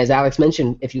 And as Alex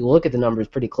mentioned, if you look at the numbers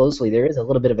pretty closely, there is a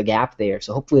little bit of a gap there.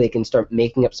 So hopefully they can start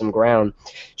making up some ground.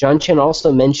 John Chen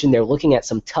also mentioned they're looking at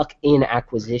some tuck-in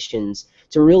acquisitions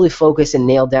to really focus and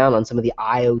nail down on some of the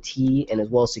IoT and as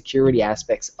well as security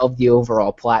aspects of the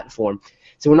overall platform.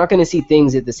 So we're not going to see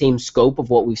things at the same scope of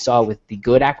what we saw with the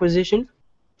Good acquisition,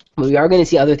 but we are going to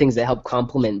see other things that help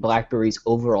complement BlackBerry's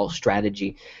overall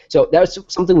strategy. So that's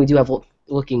something we do have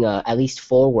looking at least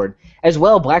forward. As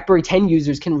well, BlackBerry 10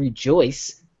 users can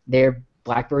rejoice. Their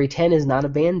BlackBerry 10 is not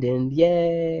abandoned.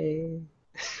 Yay!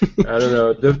 I don't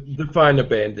know. Define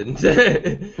abandoned.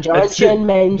 John Chen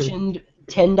mentioned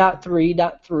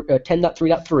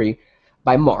 10.3.3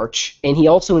 by March, and he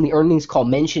also in the earnings call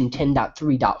mentioned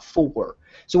 10.3.4.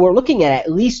 So we're looking at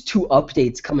least 2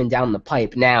 updates coming down the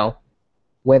pipe. Now,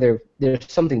 whether there's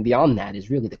something beyond that is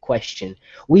really the question.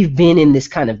 We've been in this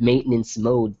kind of maintenance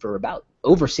mode for about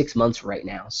over 6 months right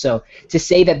now. So to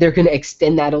say that they're going to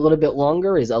extend that a little bit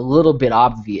longer is a little bit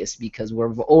obvious because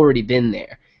we've already been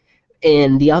there.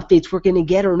 And the updates we're going to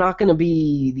get are not going to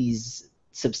be these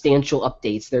substantial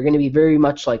updates. They're going to be very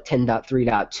much like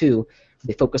 10.3.2.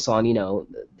 They focus on,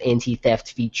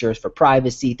 anti-theft features for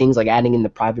privacy, things like adding in the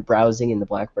private browsing in the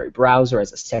BlackBerry browser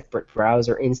as a separate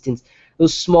browser instance.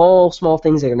 Those small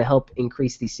things are going to help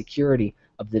increase the security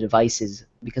of the devices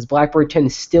because BlackBerry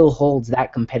 10 still holds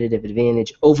that competitive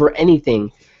advantage over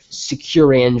anything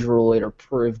secure Android or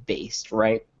Priv-based,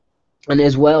 right? And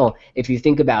as well, if you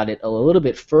think about it a little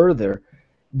bit further,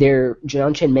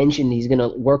 John Chen mentioned he's going to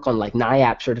work on like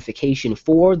NIAP certification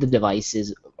for the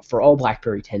devices, for all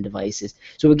BlackBerry 10 devices.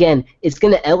 So again, it's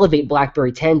going to elevate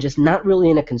BlackBerry 10, just not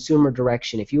really in a consumer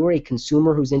direction. If you are a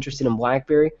consumer who's interested in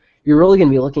BlackBerry, you're really going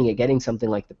to be looking at getting something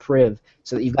like the Priv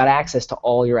so that you've got access to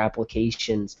all your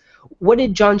applications. What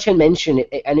did John Chen mention?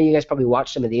 I know you guys probably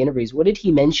watched some of the interviews. What did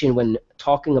he mention when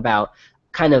talking about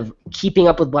kind of keeping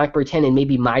up with BlackBerry 10 and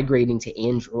maybe migrating to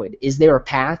Android? Is there a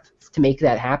path to make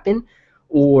that happen?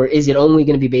 Or is it only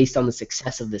going to be based on the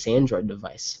success of this Android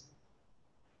device?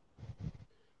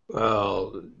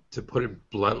 Well, to put it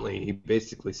bluntly, he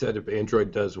basically said if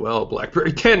Android does well,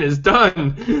 BlackBerry 10 is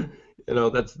done.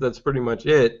 That's pretty much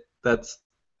it. That's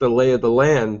the lay of the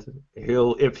land.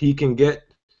 If he can get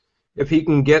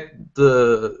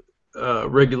the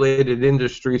regulated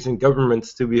industries and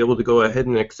governments to be able to go ahead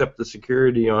and accept the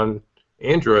security on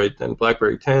Android, then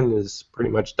BlackBerry 10 is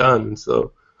pretty much done.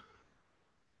 So.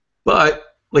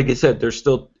 But, like I said, there's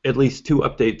still at least 2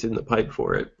 updates in the pipe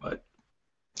for it.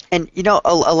 And,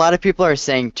 a lot of people are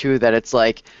saying, too, that it's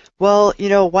like, well,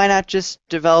 why not just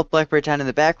develop BlackBerry 10 in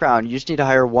the background? You just need to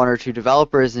hire 1 or 2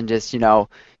 developers and just,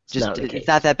 it's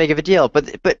not that big of a deal.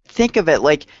 But think of it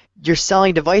like you're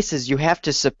selling devices. You have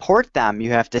to support them.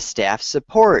 You have to staff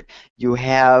support. You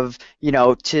have,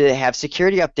 to have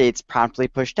security updates promptly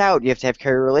pushed out. You have to have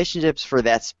carrier relationships for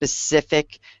that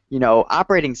specific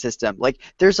operating system. Like,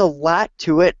 there's a lot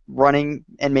to it running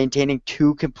and maintaining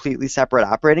 2 completely separate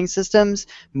operating systems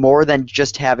more than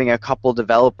just having a couple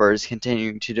developers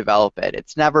continuing to develop it.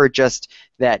 It's never just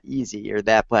that easy or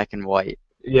that black and white.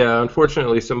 Yeah,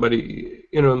 unfortunately,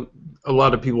 a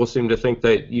lot of people seem to think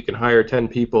that you can hire 10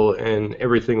 people and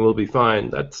everything will be fine.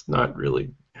 That's not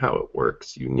really how it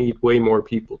works. You need way more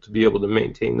people to be able to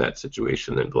maintain that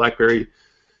situation, and BlackBerry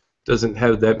doesn't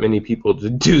have that many people to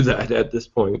do that at this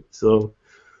point. So,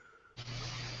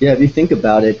 yeah, if you think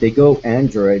about it, they go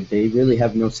Android. They really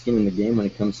have no skin in the game when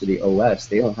it comes to the OS.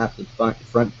 They don't have to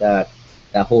front that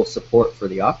whole support for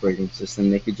the operating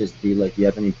system. They could just be like, you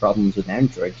have any problems with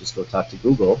Android, just go talk to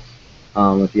Google.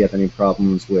 If you have any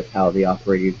problems with how the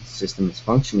operating system is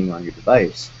functioning on your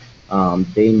device,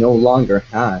 they no longer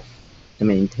have to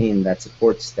maintain that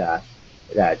support staff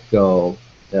that go,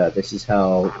 this is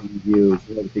how you use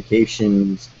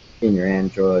notifications in your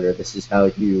Android, or this is how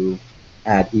you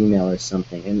add email or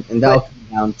something. And that'll come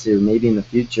down to maybe in the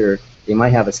future, they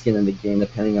might have a skin in the game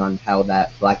depending on how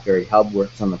that BlackBerry hub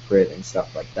works on the Priv and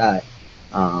stuff like that.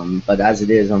 But as it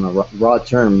is, on the raw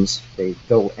terms, they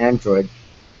go Android.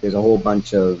 There's a whole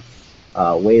bunch of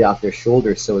weight off their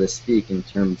shoulders, so to speak, in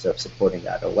terms of supporting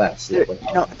that OS.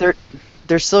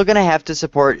 they're still gonna have to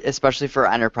support, especially for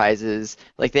enterprises.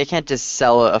 Like they can't just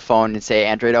sell a phone and say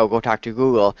Android, oh, go talk to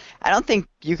Google. I don't think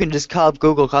you can just call up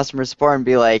Google customer support and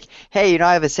be like, hey,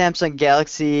 I have a Samsung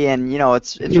Galaxy and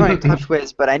it's running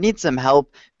TouchWiz, but I need some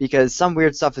help because some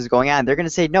weird stuff is going on. They're gonna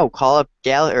say no, call up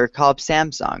call up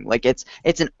Samsung. Like it's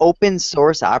an open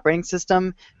source operating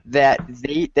system that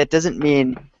doesn't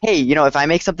mean, hey, if I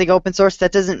make something open source,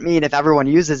 that doesn't mean if everyone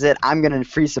uses it, I'm gonna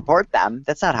free support them.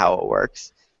 That's not how it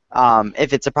works.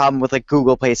 If it's a problem with like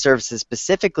Google Play services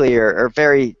specifically or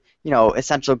very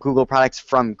essential Google products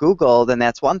from Google, then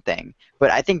that's one thing.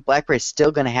 But I think BlackBerry's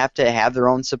still going to have their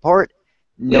own support.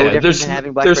 No different than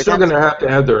having BlackBerry. They're still going to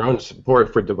have their own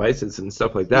support for devices and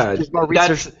stuff like that. There's more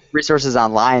resources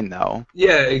online, though.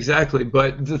 Yeah, exactly.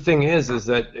 But the thing is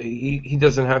that he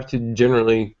doesn't have to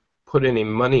generally put any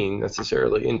money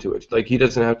necessarily into it. Like he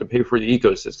doesn't have to pay for the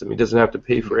ecosystem. He doesn't have to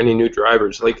pay for any new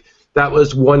drivers. Like that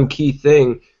was one key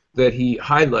thing that he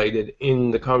highlighted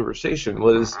in the conversation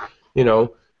was,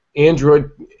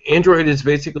 Android is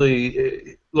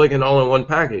basically like an all-in-one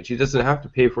package. He doesn't have to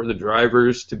pay for the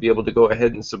drivers to be able to go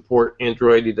ahead and support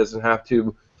Android. He doesn't have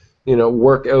to,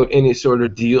 work out any sort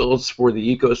of deals for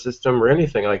the ecosystem or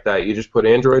anything like that. You just put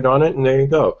Android on it, and there you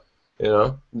go.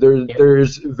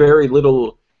 There's very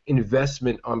little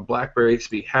investment on BlackBerry's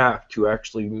behalf to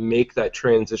actually make that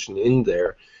transition in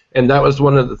there, and that was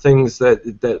one of the things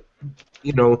that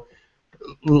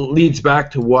leads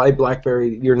back to why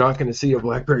BlackBerry, you're not going to see a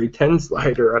BlackBerry 10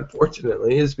 slider,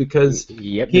 unfortunately, is because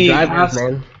he would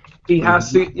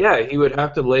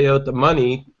have to lay out the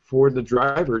money for the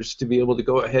drivers to be able to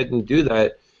go ahead and do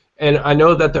that. And I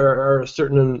know that there are a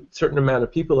certain amount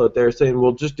of people out there saying,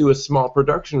 well, just do a small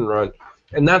production run.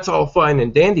 And that's all fine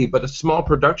and dandy, but a small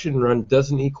production run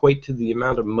doesn't equate to the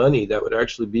amount of money that would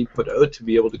actually be put out to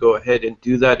be able to go ahead and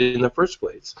do that in the first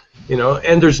place.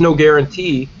 And there's no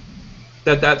guarantee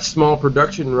that small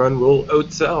production run will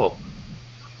outsell.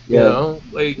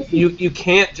 You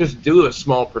can't just do a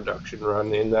small production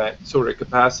run in that sort of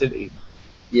capacity,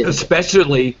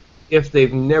 especially if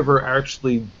they've never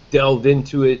actually delved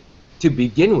into it to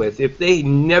begin with. If they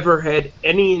never had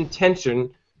any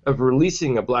intention of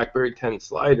releasing a BlackBerry 10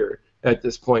 slider at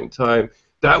this point in time,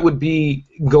 that would be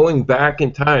going back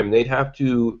in time. They'd have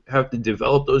to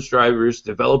develop those drivers,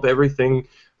 develop everything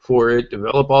for it,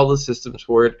 develop all the systems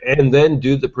for it, and then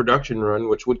do the production run,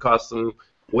 which would cost them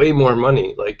way more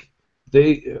money. Like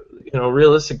they,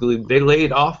 realistically, they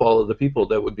laid off all of the people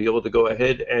that would be able to go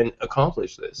ahead and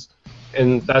accomplish this,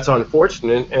 and that's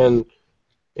unfortunate. And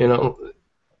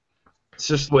it's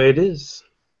just the way it is.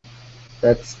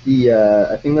 That's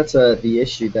I think that's the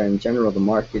issue that in general the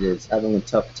market is having a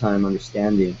tough time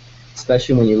understanding,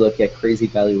 especially when you look at crazy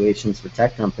valuations for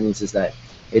tech companies, is that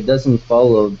it doesn't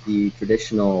follow the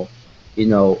traditional,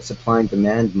 supply and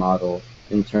demand model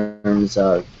in terms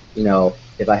of,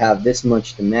 if I have this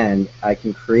much demand, I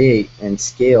can create and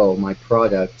scale my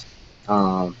product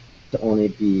to only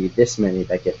be this many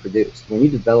that get produced. When you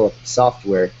develop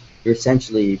software, you're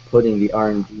essentially putting the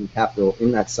R&D capital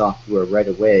in that software right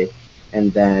away,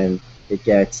 and then it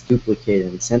gets duplicated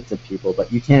and sent to people.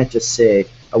 But you can't just say,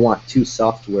 I want 2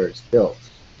 softwares built.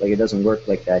 Like, it doesn't work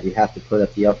like that. You have to put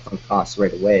up the upfront costs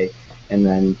right away, and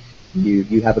then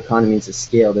you have economies of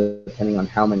scale depending on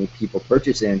how many people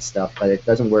purchase it and stuff, but it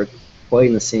doesn't work quite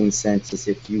in the same sense as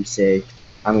if you say,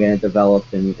 I'm going to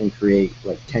develop and create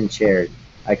like 10 chairs.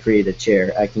 I create a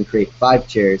chair. I can create 5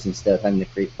 chairs instead of having to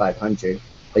create 500.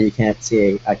 But you can't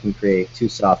say I can create 2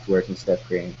 softwares instead of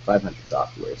creating 500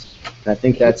 softwares. And I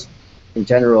think that's, in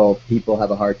general, people have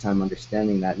a hard time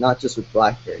understanding that, not just with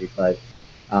BlackBerry, but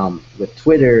with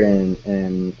Twitter and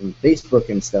Facebook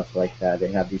and stuff like that. They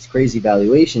have these crazy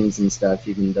valuations and stuff,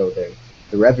 even though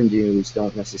the revenues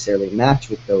don't necessarily match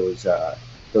with those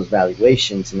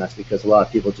valuations, and that's because a lot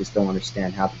of people just don't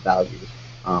understand how to value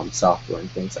software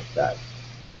and things like that.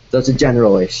 So it's a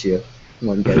general issue.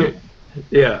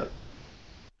 Yeah.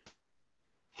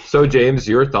 So James,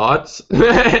 your thoughts?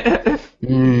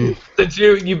 Since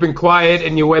you've been quiet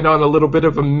and you went on a little bit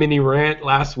of a mini rant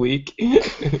last week.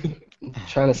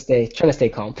 Trying to stay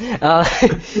calm.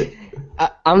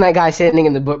 I'm that guy sitting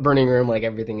in the burning room like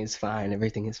everything is fine.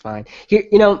 Here,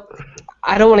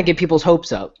 I don't want to get people's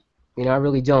hopes up. I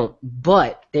really don't.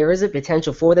 But there is a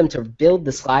potential for them to build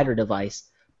the slider device,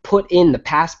 put in the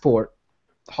Passport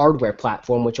hardware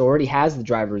platform, which already has the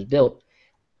drivers built.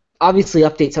 Obviously,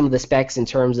 update some of the specs in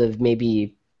terms of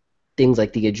maybe things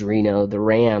like the Adreno, the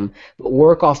RAM, but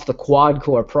work off the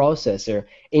quad-core processor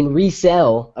and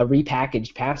resell a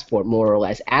repackaged Passport more or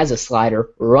less as a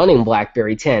slider running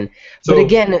BlackBerry 10. But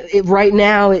again, right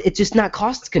now it's just not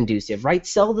cost conducive, right?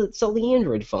 Sell the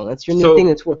Android phone. That's your new thing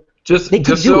that's worth. Just They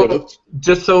could just do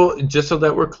so it. just so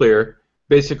that we're clear,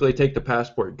 basically take the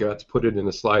passport guts, put it in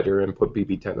a slider, and put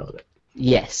BB10 on it.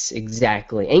 Yes,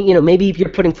 exactly. And maybe if you're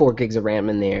putting 4 gigs of RAM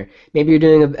in there, maybe you're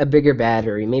doing a bigger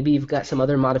battery, maybe you've got some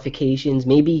other modifications,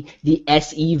 maybe the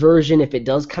SE version, if it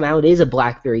does come out, is a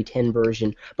BlackBerry 10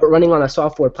 version, but running on a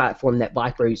software platform that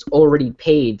BlackBerry's already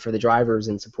paid for the drivers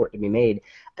and support to be made.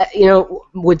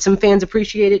 Would some fans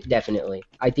appreciate it? Definitely.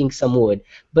 I think some would.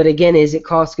 But again, is it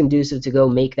cost conducive to go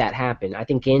make that happen? I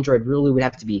think Android really would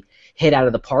have to be hit out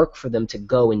of the park for them to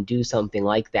go and do something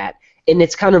like that. And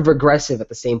it's kind of regressive at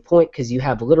the same point because you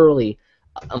have literally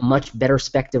a much better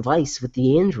spec device with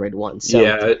the Android one. So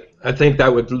Yeah, I think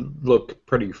that would look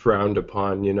pretty frowned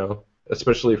upon,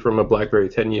 especially from a BlackBerry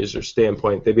 10 user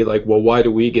standpoint. They'd be like, well, why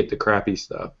do we get the crappy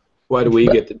stuff? Why do we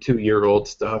get the 2-year-old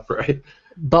stuff, right?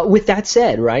 But with that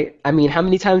said, right? I mean, how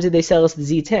many times did they sell us the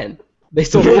Z10? They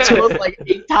sold it to us like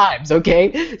 8 times,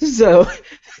 okay? So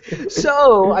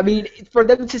I mean, for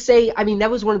them to say, I mean, that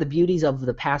was one of the beauties of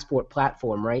the Passport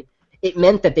platform, right? It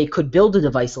meant that they could build a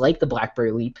device like the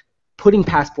BlackBerry Leap, putting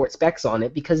Passport specs on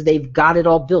it because they've got it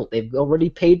all built. They've already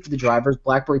paid for the drivers.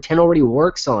 BlackBerry 10 already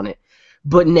works on it.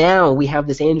 But now we have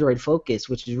this Android focus,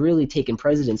 which has really taken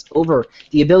precedence over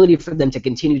the ability for them to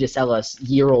continue to sell us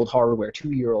year-old hardware,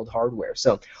 2-year-old hardware.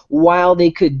 So while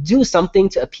they could do something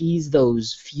to appease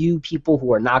those few people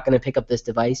who are not going to pick up this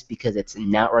device because it's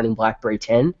not running BlackBerry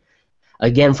 10,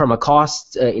 again, from a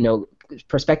cost,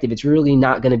 perspective, it's really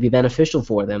not going to be beneficial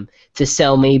for them to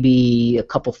sell maybe a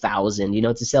couple thousand,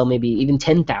 to sell maybe even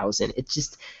 10,000. It's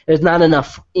just there's not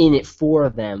enough in it for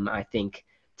them, I think,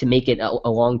 to make it a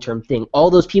long-term thing. All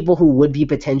those people who would be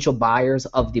potential buyers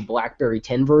of the BlackBerry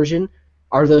 10 version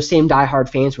are those same diehard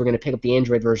fans who are going to pick up the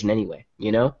Android version anyway,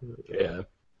 Yeah.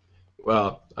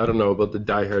 Well, I don't know about the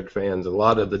diehard fans. A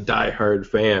lot of the diehard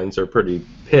fans are pretty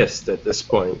pissed at this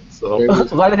point. So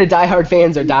A lot of the diehard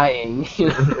fans are dying.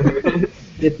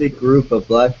 Specific group of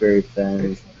BlackBerry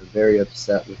fans are very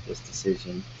upset with this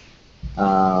decision.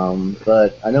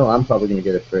 But I know I'm probably going to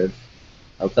get a Priv.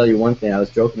 I'll tell you one thing I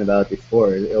was joking about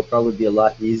before. It'll probably be a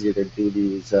lot easier to do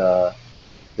these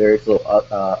very slow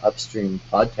upstream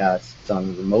podcasts on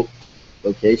a remote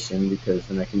location because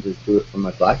then I can just do it from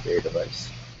my BlackBerry device.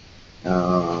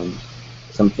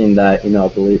 Something that I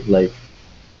believe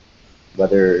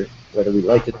whether we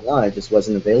liked it or not, it just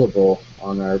wasn't available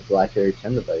on our BlackBerry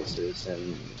 10 devices,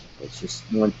 and it's just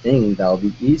one thing that'll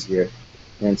be easier,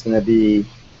 and it's going to be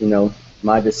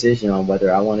my decision on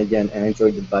whether I want to get an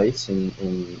Android device and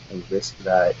risk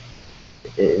that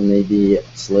it may be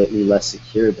slightly less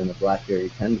secure than a BlackBerry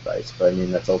 10 device. But I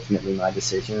mean, that's ultimately my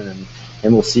decision,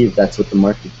 and we'll see if that's what the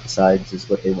market decides is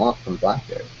what they want from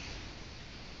BlackBerry.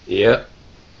 Yeah,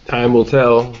 time will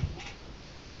tell.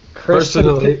 Chris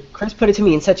put it to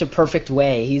me in such a perfect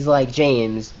way. He's like,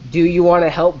 James, do you want to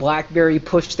help BlackBerry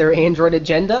push their Android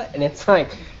agenda? And it's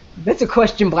like, that's a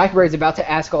question BlackBerry's about to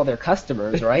ask all their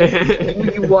customers, right?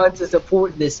 Do you want to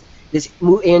support this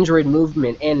Android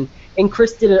movement? And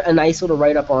Chris did a nice little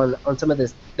write-up on some of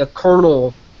the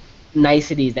kernel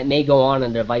niceties that may go on a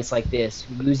device like this,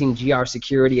 using GR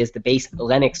Security as the base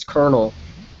Linux kernel,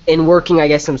 and working, I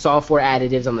guess, some software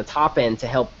additives on the top end to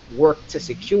help work to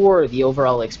secure the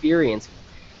overall experience.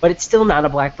 But it's still not a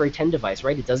BlackBerry 10 device,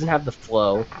 right? It doesn't have the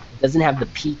flow, it doesn't have the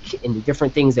peak and the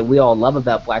different things that we all love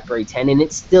about BlackBerry 10, and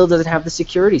it still doesn't have the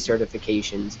security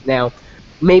certifications. Now,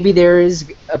 maybe there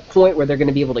is a point where they're going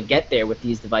to be able to get there with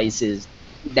these devices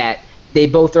that they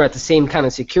both are at the same kind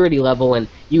of security level, and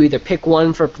you either pick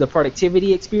one for the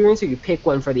productivity experience or you pick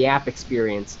one for the app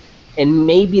experience. And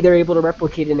maybe they're able to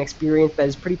replicate an experience that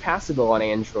is pretty passable on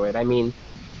Android. I mean,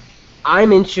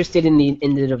 I'm interested in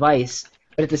the device,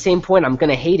 but at the same point, I'm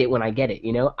gonna hate it when I get it.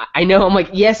 I know I'm like,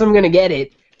 yes, I'm gonna get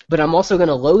it, but I'm also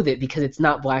gonna loathe it because it's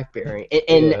not BlackBerry.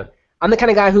 And I'm the kind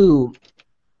of guy who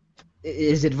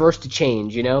is adverse to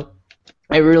change.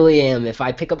 I really am. If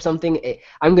I pick up something,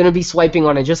 I'm gonna be swiping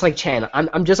on it just like Chen.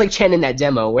 I'm just like Chen in that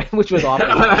demo, which was awful.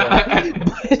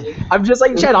 I'm just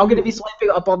like Chen. I'm gonna be swiping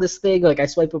up on this thing like I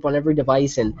swipe up on every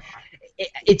device, and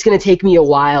it's gonna take me a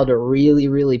while to really,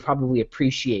 really probably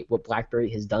appreciate what BlackBerry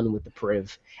has done with the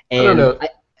Priv. And I don't know.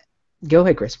 Go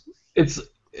ahead, Chris. It's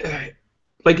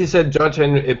like you said, John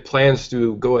Chen. It plans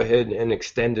to go ahead and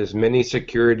extend as many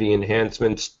security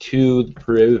enhancements to the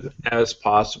Priv as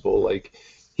possible. Like.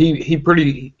 He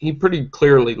pretty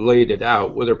clearly laid it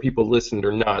out. Whether people listened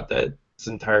or not, that's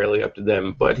entirely up to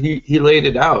them. But he laid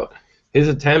it out. His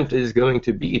attempt is going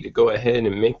to be to go ahead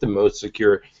and make the most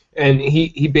secure. And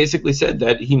he basically said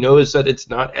that he knows that it's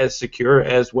not as secure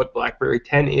as what BlackBerry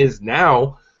 10 is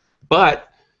now, but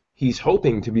he's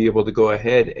hoping to be able to go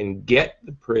ahead and get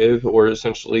the Priv, or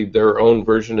essentially their own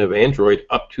version of Android,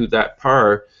 up to that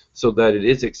par, so that it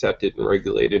is accepted in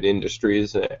regulated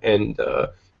industries and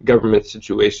government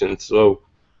situations. So,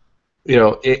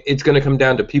 it's going to come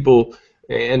down to people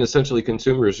and essentially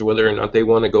consumers, whether or not they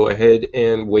want to go ahead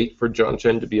and wait for John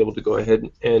Chen to be able to go ahead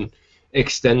and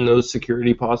extend those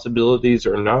security possibilities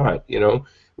or not.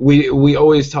 We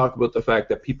always talk about the fact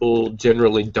that people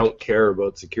generally don't care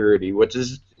about security, which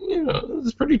is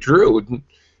is pretty true.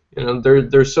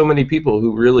 There's so many people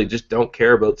who really just don't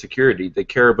care about security. They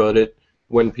care about it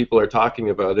when people are talking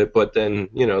about it, but then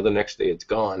the next day it's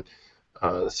gone.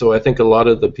 So I think a lot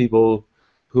of the people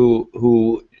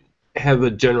who have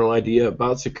a general idea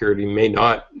about security may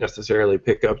not necessarily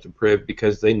pick up the Priv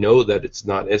because they know that it's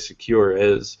not as secure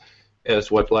as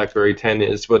what BlackBerry 10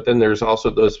 is. But then there's also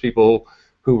those people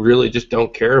who really just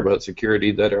don't care about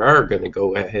security that are going to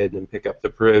go ahead and pick up the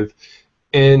Priv.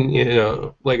 And,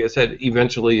 like I said,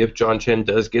 eventually if John Chen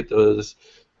does get those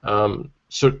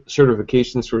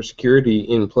certifications for security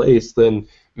in place, then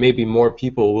maybe more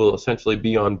people will essentially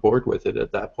be on board with it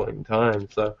at that point in time.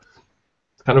 So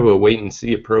it's kind of a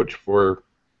wait-and-see approach for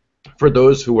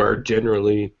those who are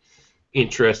generally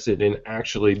interested in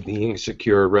actually being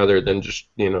secure rather than just,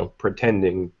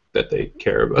 pretending that they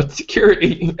care about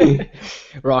security.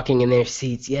 Rocking in their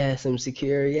seats. Yes, I'm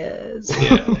secure. Yes.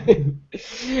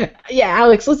 Yeah. Yeah,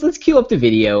 Alex, let's cue up the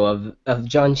video of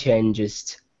John Chen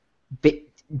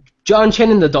John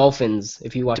Chen and the Dolphins.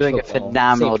 If you watch doing football, a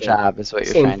phenomenal job, is what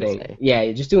you're same trying thing. to say. Yeah,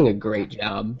 just doing a great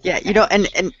job. Yeah,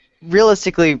 and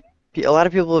realistically, a lot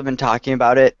of people have been talking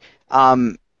about it.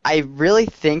 I really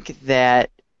think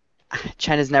that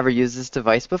Chen has never used this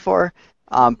device before.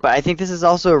 But I think this is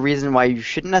also a reason why you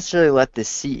shouldn't necessarily let the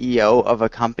CEO of a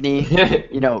company,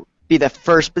 be the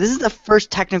first. But this is the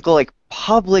first technical,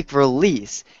 public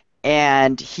release,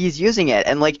 and he's using it.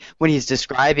 And when he's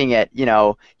describing it,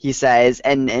 he says,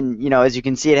 and as you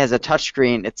can see, it has a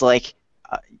touchscreen. It's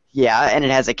yeah, and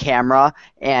it has a camera,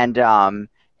 and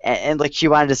she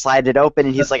wanted to slide it open,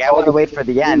 and he's like, I want to wait for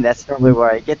the end. That's normally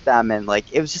where I get them, and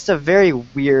it was just a very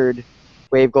weird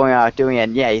way of going about doing it.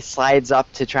 And yeah, he slides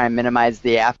up to try and minimize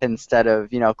the app instead of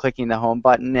clicking the home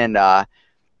button, and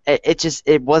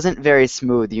it wasn't very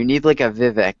smooth. You need a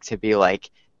Vivek to be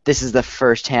this is the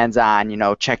first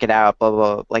hands-on, check it out,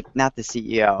 blah blah, not the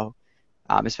CEO,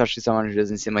 especially someone who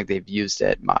doesn't seem like they've used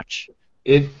it much.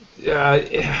 I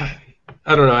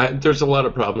don't know. There's a lot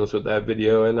of problems with that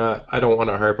video, and I don't want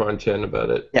to harp on Chen about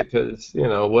it because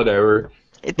whatever.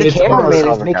 The cameraman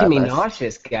is making me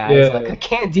nauseous, guys. Yeah. I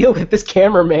can't deal with this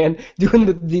cameraman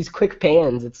doing these quick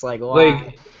pans. It's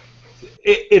wow.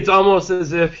 It's almost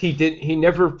as if he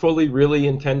never fully really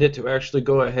intended to actually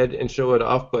go ahead and show it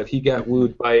off, but he got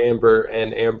wooed by Amber,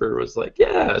 and Amber was like,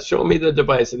 yeah, show me the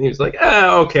device. And he was like,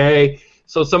 okay.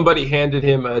 So somebody handed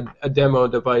him a demo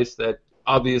device that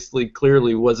obviously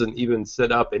clearly wasn't even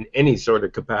set up in any sort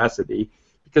of capacity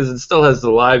because it still has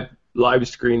the live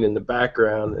screen in the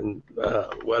background and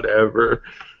whatever.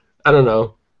 I don't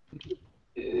know.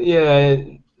 Yeah,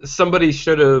 somebody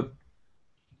should have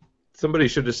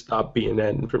stopped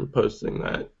BNN from posting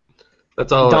that.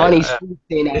 That's all. Donnie swooped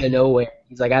in out of nowhere.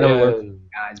 He's like, I don't work for you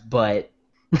guys, but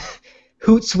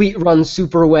Hootsuite runs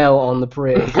super well on the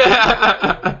Priv.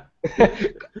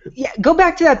 Yeah, go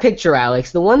back to that picture,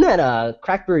 Alex. The one that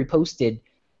Crackberry posted.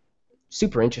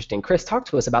 Super interesting. Chris, talk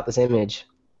to us about this image.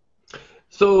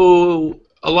 So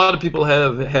a lot of people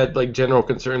have had general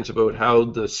concerns about how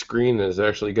the screen is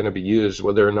actually going to be used,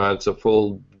 whether or not it's a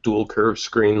full dual curve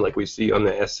screen like we see on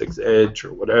the S6 Edge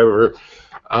or whatever.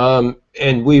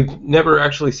 And we've never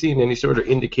actually seen any sort of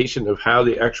indication of how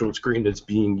the actual screen is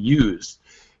being used.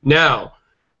 Now,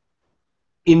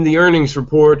 in the earnings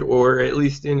report, or at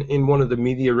least in one of the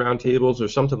media roundtables or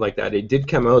something like that, it did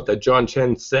come out that John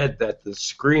Chen said that the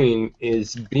screen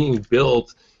is being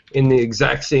built in the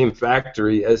exact same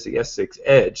factory as the S6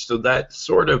 Edge. So that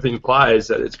sort of implies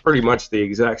that it's pretty much the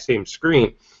exact same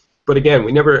screen. But again,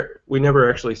 we never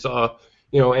actually saw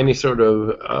any sort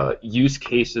of use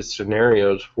cases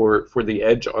scenarios for the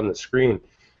Edge on the screen.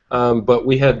 But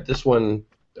we had this one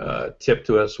tipped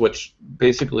to us, which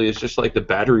basically is just like the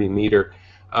battery meter.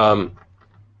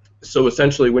 So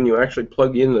essentially, when you actually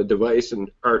plug in the device and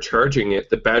are charging it,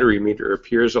 the battery meter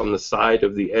appears on the side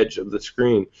of the edge of the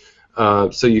screen.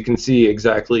 So you can see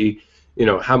exactly,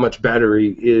 how much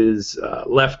battery is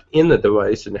left in the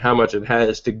device and how much it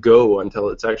has to go until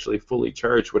it's actually fully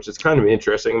charged, which is kind of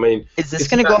interesting. I mean, is this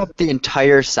going to go up the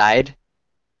entire side?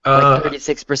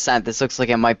 36%. This looks like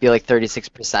it might be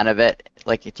 36% of it.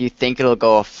 Do you think it'll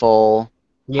go a full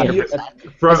 100%?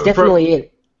 That's definitely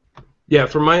it. Yeah,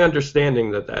 from my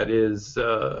understanding that is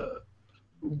the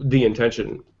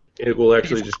intention. It will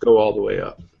actually just go all the way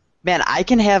up. Man, I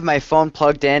can have my phone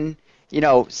plugged in,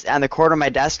 on the corner of my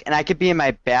desk, and I could be in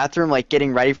my bathroom, like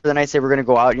getting ready for the night. Say we're gonna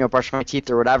go out, brush my teeth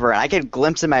or whatever, and I could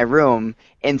glimpse in my room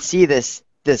and see this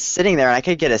sitting there, and I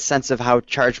could get a sense of how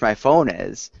charged my phone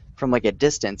is from like a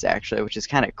distance, actually, which is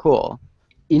kind of cool.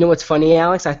 You know what's funny,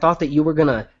 Alex? I thought that you were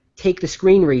gonna take the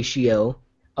screen ratio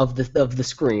of the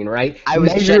screen, right? I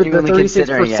was Measure the genuinely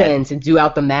considering it. 36% and do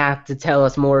out the math to tell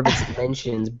us more of its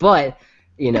dimensions, but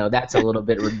that's a little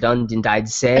bit redundant, I'd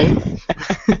say.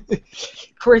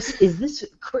 Chris,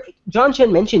 John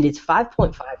Chen mentioned it's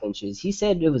 5.5 inches. He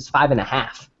said it was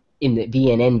 5.5 in the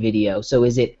VNN video. So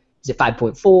is it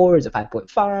 5.4? Is it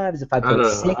 5.5? Is it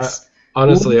 5.6?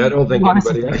 Honestly, I don't think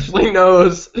anybody actually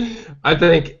knows. I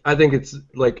think it's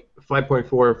like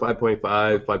 5.4,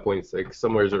 5.5, 5.6,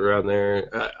 somewhere around there.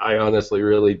 I honestly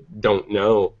really don't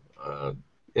know.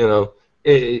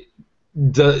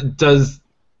 Does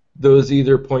those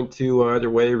either point to either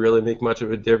way really make much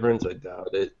of a difference? I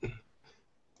doubt it.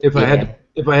 If I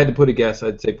had to put a guess,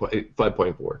 I'd say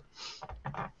 5.4.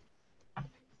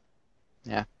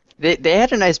 Yeah. They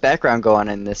had a nice background going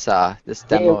in this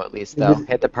demo, at least, though.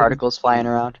 Had the particles flying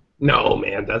around. No,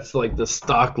 man, that's like the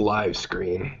stock live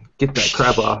screen. Get that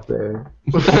crap off there.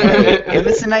 It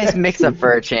was a nice mix-up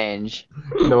for a change.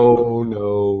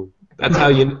 No. That's how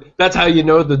you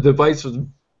know the device was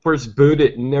first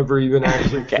booted and never even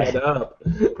actually set up.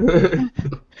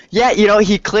 Yeah,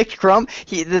 he clicked Chrome.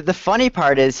 The funny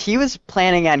part is he was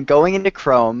planning on going into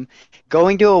Chrome,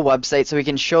 going to a website so he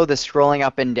can show the scrolling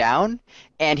up and down,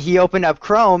 and he opened up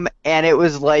Chrome, and it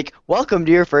was like, welcome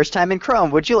to your first time in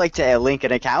Chrome. Would you like to link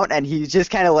an account? And he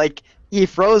just kind of like, he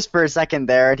froze for a second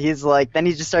there, and he's like, then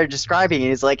he just started describing, and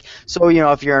he's like, so,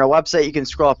 if you're on a website, you can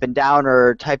scroll up and down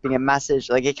or typing a message.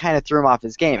 Like, it kind of threw him off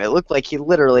his game. It looked like he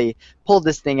literally pulled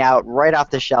this thing out right off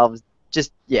the shelves.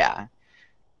 Just, yeah.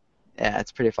 Yeah,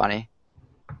 it's pretty funny.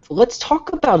 Let's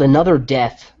talk about another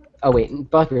death. Oh wait,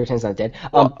 BlackBerry 10's not dead.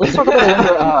 Let's talk about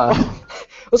another.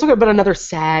 Let's talk about another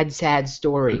sad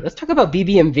story. Let's talk about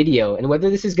BBM Video and whether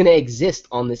this is going to exist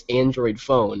on this Android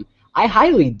phone. I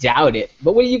highly doubt it.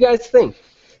 But what do you guys think?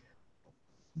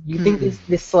 You think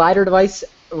this slider device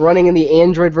running in the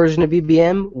Android version of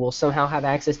BBM will somehow have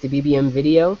access to BBM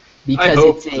Video because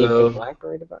it's a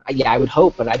BlackBerry device? Yeah, I would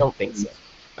hope, but I don't think so.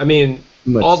 I mean,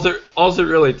 all it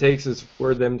really takes is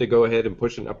for them to go ahead and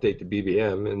push an update to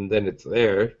BBM, and then it's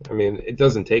there. I mean, it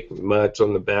doesn't take much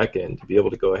on the back end to be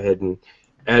able to go ahead and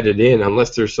add it in,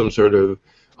 unless there's some sort of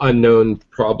unknown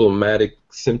problematic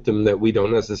symptom that we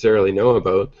don't necessarily know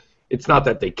about. It's not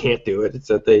that they can't do it; it's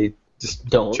that they just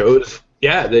chose.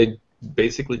 Yeah, they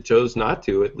basically chose not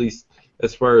to, at least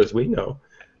as far as we know.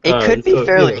 It could be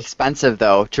fairly expensive,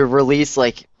 though, to release.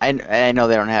 Like, I know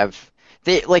they don't have.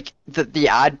 The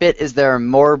odd bit is there are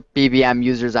more BBM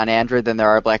users on Android than there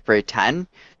are BlackBerry 10.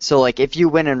 So like if you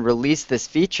went and released this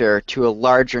feature to a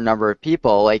larger number of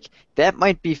people, like that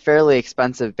might be fairly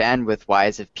expensive bandwidth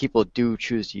wise if people do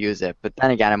choose to use it. But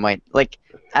then again, it might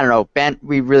I don't know,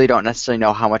 we really don't necessarily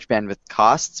know how much bandwidth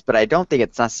costs, but I don't think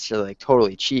it's necessarily like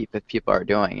totally cheap if people are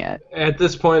doing it. At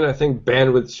this point, I think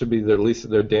bandwidth should be the least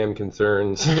of their damn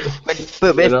concerns. But if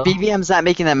BBM's not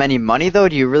making them any money though,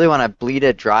 do you really want to bleed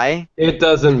it dry? It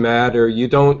doesn't matter. You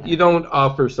don't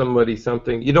offer somebody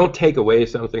something. You don't take away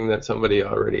something that somebody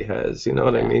already has. You know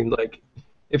what I mean? Like,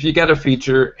 if you got a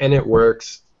feature and it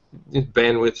works,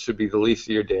 bandwidth should be the least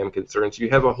of your damn concerns. You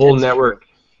have a whole network.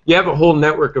 You have a whole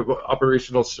network of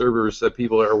operational servers that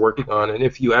people are working on, and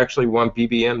if you actually want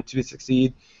BBM to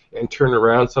succeed and turn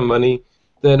around some money,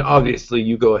 then obviously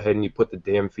you go ahead and you put the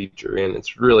damn feature in.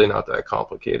 It's really not that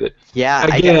complicated. Yeah.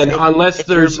 Again, unless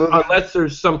there's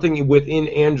something within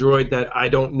Android that I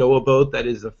don't know about that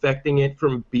is affecting it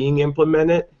from being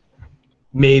implemented,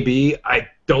 maybe. I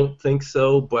don't think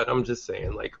so, but I'm just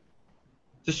saying, like,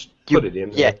 just put it in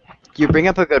there. Yeah. You bring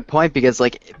up a good point because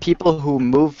like people who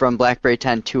move from BlackBerry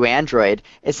 10 to Android,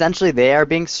 essentially they are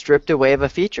being stripped away of a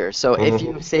feature. So if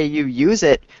you say you use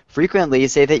it frequently,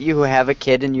 say that you have a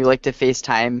kid and you like to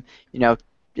FaceTime,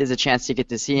 is a chance to get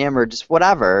to see him or just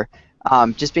whatever.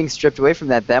 Just being stripped away from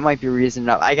that might be a reason.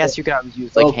 I guess you could always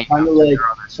use like Hangouts.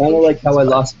 Kind of like how I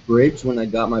lost Bridge when I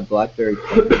got my BlackBerry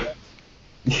 10.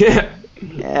 Yeah.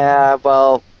 Yeah.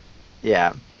 Well.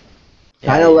 Yeah.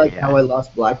 Kind of like how I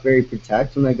lost BlackBerry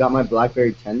Protect when I got my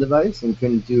BlackBerry 10 device and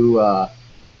couldn't do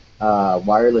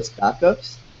wireless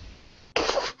backups.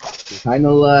 Kind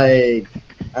of like,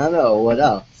 I don't know, what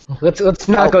else? Let's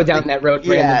not go down that road,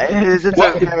 Yeah, Brandon. it is. It's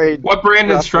What, a very what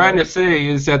Brandon's rough trying road. to say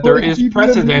is that there Well, is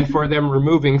precedent for them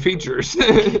removing features.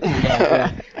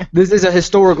 Yeah, this is a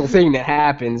historical thing that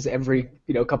happens every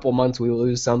couple of months. We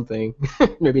lose something,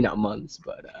 maybe not months,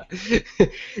 but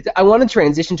I want to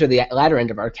transition to the latter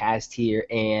end of our cast here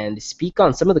and speak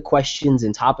on some of the questions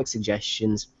and topic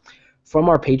suggestions from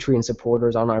our Patreon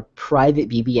supporters on our private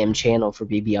BBM channel for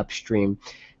BB Upstream.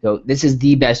 So this is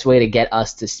the best way to get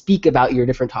us to speak about your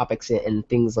different topics and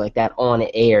things like that on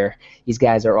air. These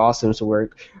guys are awesome, so we're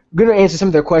going to answer some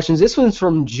of their questions. This one's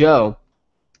from Joe.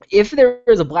 If there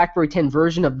is a BlackBerry 10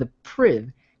 version of the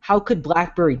Priv, how could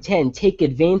BlackBerry 10 take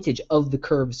advantage of the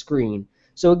curved screen?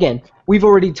 So again, we've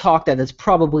already talked that it's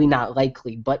probably not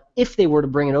likely, but if they were to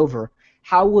bring it over,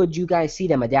 how would you guys see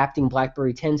them adapting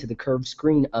BlackBerry 10 to the curved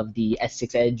screen of the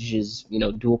S6 Edge's,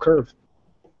 dual curve?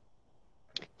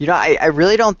 I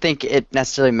really don't think it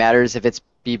necessarily matters if it's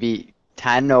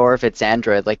BB10 or if it's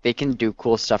Android. Like, they can do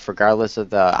cool stuff regardless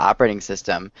of the operating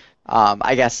system.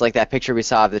 I guess like that picture we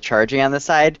saw of the charging on the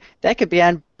side, that could be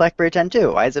on BlackBerry 10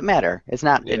 too. Why does it matter? It's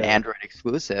not an Android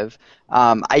exclusive.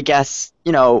 I guess,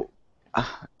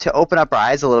 to open up our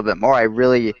eyes a little bit more,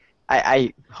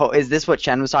 is this what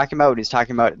Chen was talking about when he's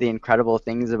talking about the incredible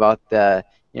things about the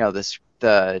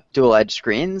dual edge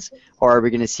screens, or are we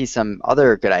going to see some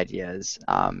other good ideas?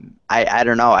 I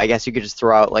don't know. I guess you could just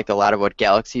throw out like a lot of what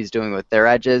Galaxy is doing with their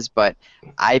edges, but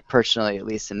I personally, at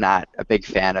least, am not a big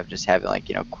fan of just having like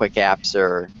quick apps,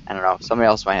 or I don't know. Somebody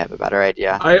else might have a better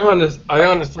idea. I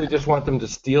honestly just want them to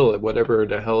steal it, whatever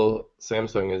the hell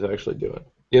Samsung is actually doing.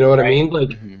 You know what I mean?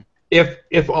 Like,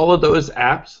 if all of those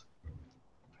apps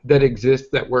that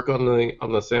exist that work on the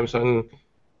Samsung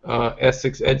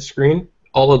S6 Edge screen,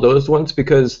 all of those ones,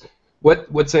 because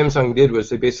what Samsung did was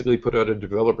they basically put out a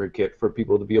developer kit for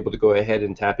people to be able to go ahead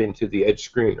and tap into the Edge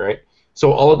screen, right?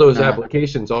 So all of those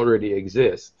applications already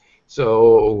exist.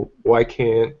 So why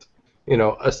can't,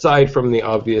 aside from the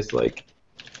obvious, like,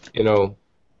 I don't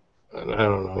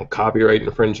know, copyright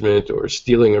infringement or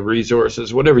stealing of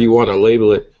resources, whatever you want to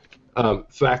label it,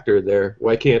 factor there,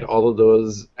 why can't all of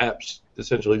those apps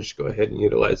essentially just go ahead and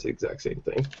utilize the exact same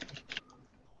thing?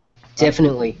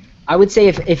 Definitely. I would say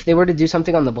if they were to do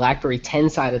something on the BlackBerry 10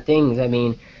 side of things, I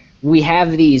mean, we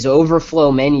have these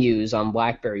overflow menus on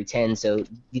BlackBerry 10, so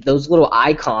those little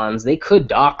icons, they could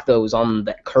dock those on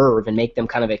the curve and make them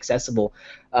kind of accessible.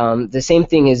 The same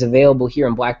thing is available here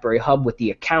in BlackBerry Hub with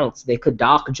the accounts. They could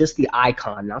dock just the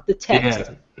icon, not the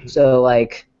text. Yeah. So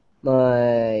like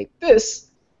this,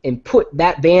 and put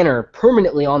that banner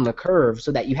permanently on the curve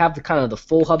so that you have the kind of the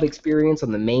full hub experience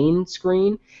on the main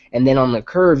screen, and then on the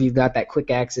curve you've got that quick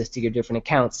access to your different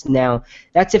accounts. Now,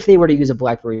 that's if they were to use a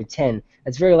BlackBerry 10.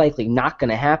 That's very likely not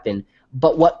going to happen.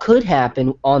 But what could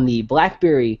happen on the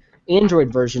BlackBerry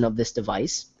Android version of this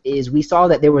device is we saw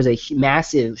that there was a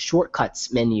massive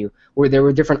shortcuts menu where there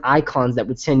were different icons that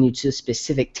would send you to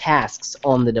specific tasks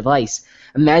on the device.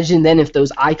 Imagine then if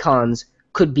those icons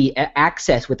could be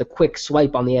accessed with a quick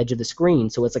swipe on the edge of the screen,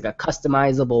 so it's like a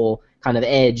customizable kind of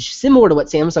edge, similar to what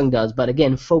Samsung does, but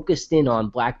again, focused in on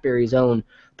BlackBerry's own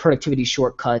productivity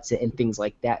shortcuts and things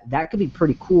like that. That could be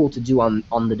pretty cool to do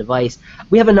on the device.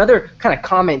 We have another kind of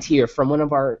comment here from one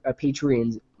of our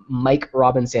Patreons, Mike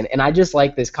Robinson, and I just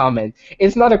like this comment.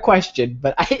 It's not a question,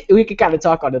 but we could kind of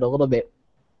talk on it a little bit.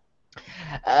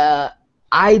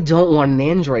 I don't want an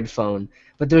Android phone,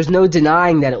 but there's no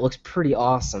denying that it looks pretty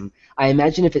awesome. I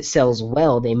imagine if it sells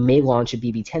well, they may launch a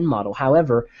BB10 model.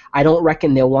 However, I don't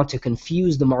reckon they'll want to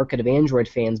confuse the market of Android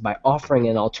fans by offering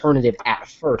an alternative at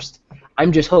first.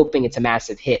 I'm just hoping it's a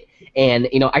massive hit. And,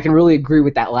 I can really agree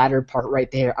with that latter part right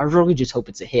there. I really just hope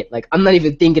it's a hit. Like, I'm not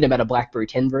even thinking about a BlackBerry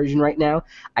 10 version right now.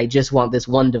 I just want this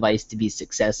one device to be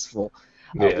successful.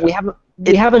 Yeah. We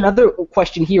have another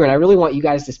question here, and I really want you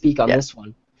guys to speak on this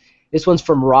one. This one's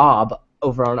from Rob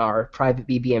over on our private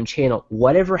BBM channel.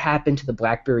 Whatever happened to the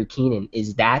BlackBerry Keenan?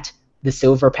 Is that the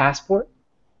silver passport?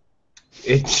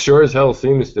 It sure as hell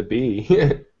seems to be.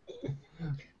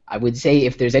 I would say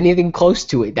if there's anything close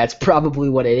to it, that's probably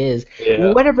what it is.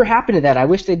 Yeah. Whatever happened to that? I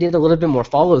wish they did a little bit more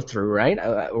follow-through, right?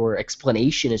 Or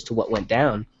explanation as to what went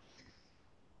down.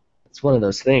 It's one of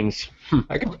those things.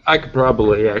 I could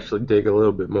probably actually dig a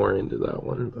little bit more into that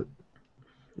one, but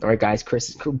all right, guys,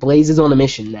 Blaze is on a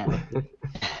mission now.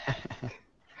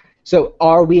 So,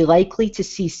 are we likely to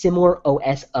see similar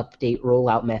OS update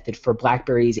rollout method for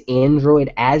BlackBerry's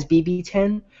Android as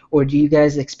BB10, or do you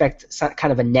guys expect some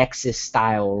kind of a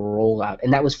Nexus-style rollout?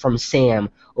 And that was from Sam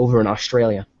over in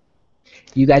Australia.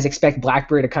 Do you guys expect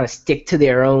BlackBerry to kind of stick to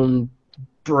their own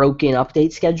broken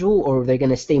update schedule, or are they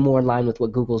going to stay more in line with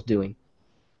what Google's doing?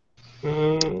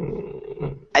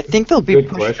 I think they'll be Good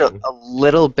pushed question. a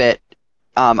little bit,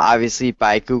 obviously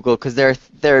by Google, because there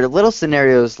are little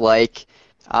scenarios like,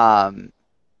 um,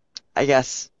 I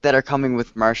guess that are coming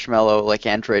with Marshmallow, like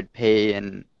Android Pay,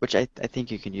 and which I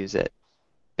think you can use it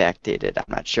backdated. I'm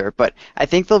not sure, but I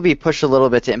think they'll be pushed a little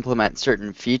bit to implement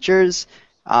certain features,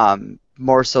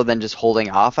 more so than just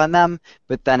holding off on them.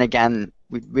 But then again,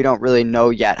 we don't really know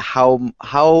yet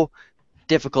how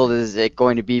difficult is it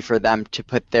going to be for them to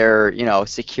put their,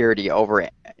 security over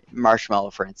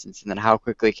Marshmallow, for instance, and then how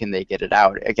quickly can they get it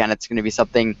out? Again, it's going to be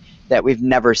something that we've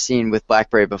never seen with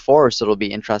BlackBerry before, so it'll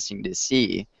be interesting to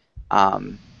see.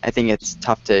 I think it's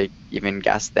tough to even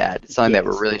guess that. It's something that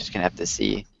we're Yes. really just going to have to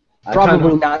see.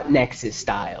 Probably not Nexus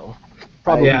style.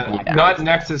 Probably Yeah, BlackBerry not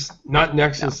style.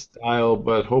 Nexus style,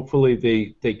 but hopefully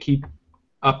they keep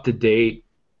up to date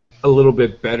a little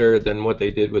bit better than what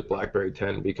they did with BlackBerry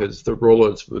 10, because the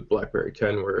rollouts with BlackBerry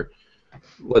 10 were,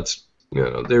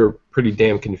 they were pretty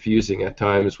damn confusing at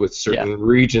times, with certain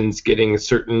regions getting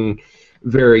certain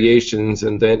variations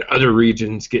and then other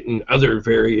regions getting other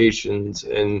variations,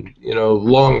 and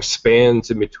long spans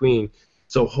in between.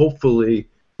 So hopefully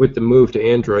with the move to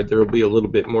Android there will be a little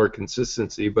bit more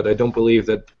consistency, but I don't believe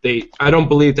that they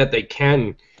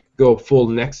can go full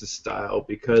Nexus style,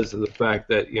 because of the fact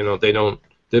that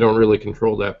they don't really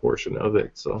control that portion of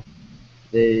it. So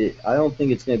I don't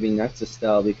think it's going to be Nexus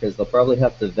style because they'll probably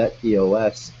have to vet the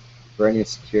OS for any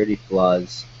security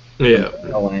flaws yeah, from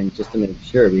the end just to make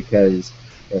sure, because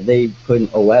if they put an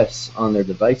OS on their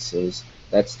devices,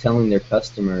 that's telling their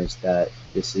customers that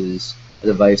this is a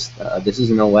device, this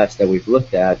is an OS that we've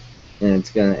looked at, and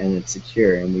it's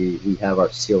secure, and we have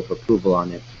our seal of approval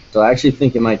on it. So I actually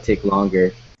think it might take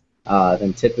longer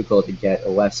than typical to get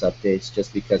OS updates,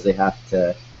 just because they have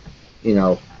to, you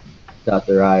know, dot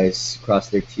their I's, cross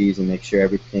their T's, and make sure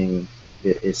everything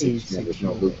is secure, and there's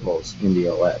no loopholes in the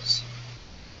OS.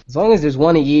 As long as there's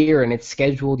one a year and it's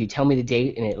scheduled, you tell me the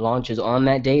date and it launches on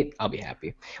that date, I'll be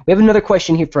happy. We have another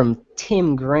question here from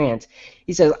Tim Grant.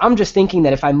 He says, I'm just thinking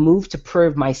that if I move to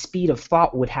Priv, my speed of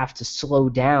thought would have to slow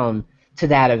down to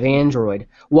that of Android.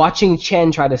 Watching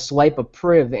Chen try to swipe a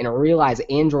Priv and realize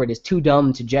Android is too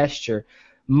dumb to gesture,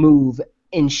 move,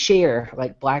 and share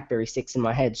like BlackBerry sticks in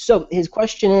my head. So his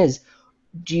question is,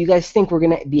 do you guys think we're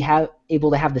going to be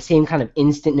able to have the same kind of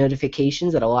instant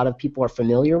notifications that a lot of people are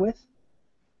familiar with?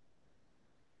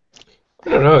 I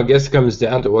don't know. I guess it comes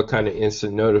down to what kind of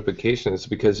instant notifications.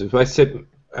 Because if I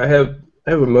have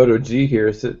a Moto G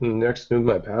here sitting next to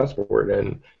my passport,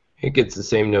 and it gets the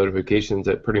same notifications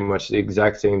at pretty much the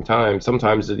exact same time.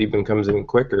 Sometimes it even comes in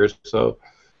quicker. So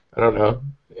I don't know.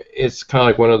 It's kind of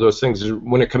like one of those things.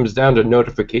 When it comes down to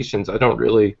notifications, I don't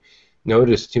really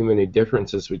notice too many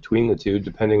differences between the two,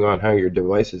 depending on how your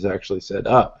device is actually set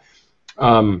up.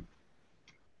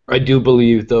 I do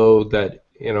believe, though, that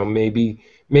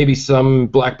maybe some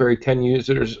BlackBerry 10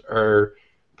 users are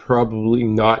probably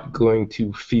not going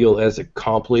to feel as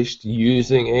accomplished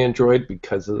using Android,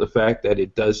 because of the fact that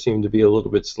it does seem to be a little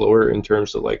bit slower in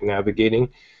terms of like navigating.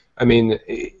 I mean,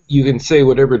 you can say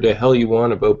whatever the hell you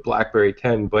want about BlackBerry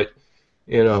 10, but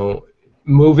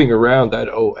moving around that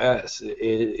OS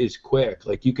is quick.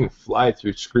 Like, you can fly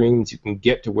through screens, you can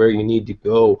get to where you need to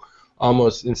go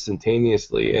almost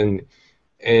instantaneously. And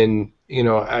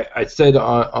I said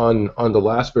on the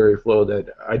last Berry Flow that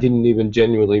I didn't even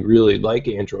genuinely really like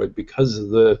Android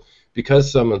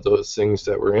because some of those things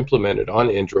that were implemented on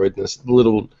Android, and this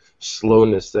little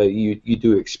slowness that you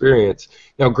do experience.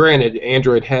 Now, granted,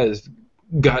 Android has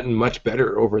gotten much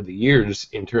better over the years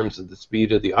in terms of the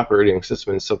speed of the operating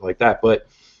system and stuff like that, but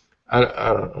I don't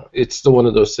know. It's still one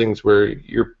of those things where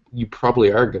you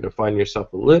probably are going to find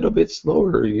yourself a little bit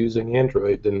slower using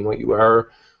Android than what you are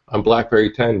on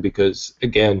BlackBerry 10, because,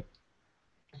 again,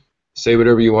 say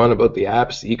whatever you want about the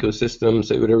apps, the ecosystem,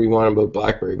 say whatever you want about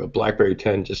BlackBerry, but BlackBerry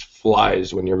 10 just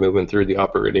flies when you're moving through the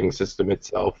operating system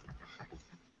itself.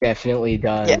 Definitely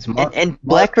does. Yeah, and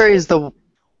BlackBerry is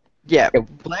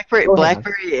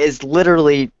BlackBerry is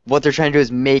literally what they're trying to do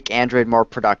is make Android more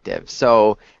productive.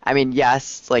 So, I mean,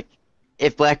 yes, like,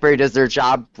 if BlackBerry does their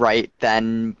job right,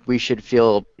 then we should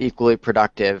feel equally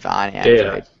productive on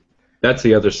Android. Yeah, that's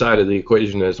the other side of the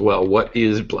equation as well. What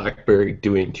is BlackBerry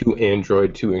doing to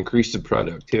Android to increase the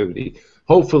productivity?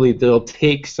 Hopefully, they'll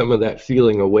take some of that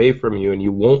feeling away from you, and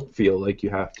you won't feel like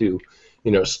you have to,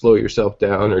 slow yourself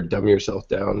down or dumb yourself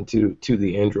down to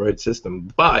the Android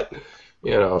system. But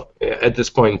at this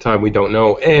point in time, we don't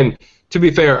know. And to be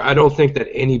fair, I don't think that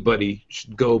anybody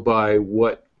should go by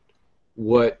what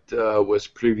what was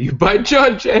previewed by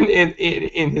John Chen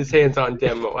in his hands-on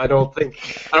demo. I don't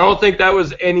think that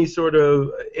was any sort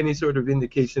of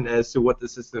indication as to what the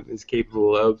system is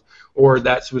capable of, or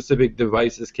that specific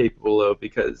device is capable of.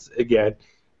 Because again,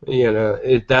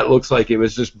 that looks like it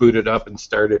was just booted up and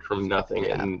started from nothing,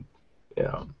 and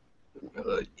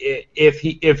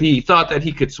if he thought that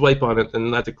he could swipe on it,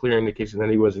 then that's a clear indication that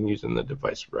he wasn't using the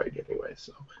device right anyway.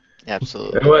 So.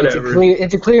 Absolutely. Whatever.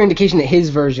 It's a clear indication that his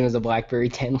version is a BlackBerry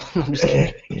 10. I'm just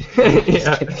kidding.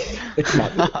 It's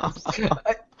not.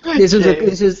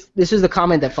 This is the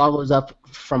comment that follows up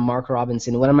from Mark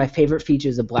Robinson. One of my favorite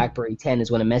features of BlackBerry 10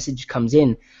 is when a message comes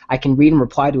in, I can read and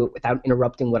reply to it without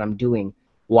interrupting what I'm doing.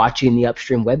 Watching the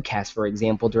upstream webcast, for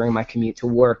example, during my commute to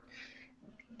work.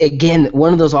 Again,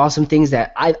 one of those awesome things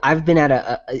that I've been at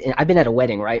a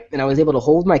wedding, right? And I was able to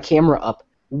hold my camera up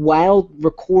while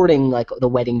recording like the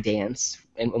wedding dance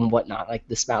and whatnot, like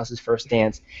the spouse's first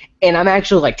dance, and I'm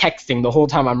actually like texting the whole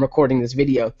time I'm recording this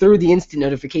video through the instant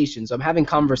notifications. So I'm having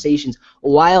conversations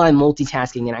while I'm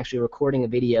multitasking and actually recording a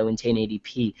video in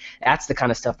 1080p. That's the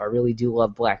kind of stuff I really do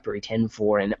love BlackBerry 10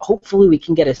 for, and hopefully we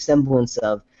can get a semblance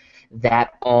of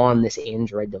that on this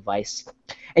Android device.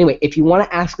 Anyway, if you want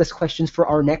to ask us questions for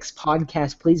our next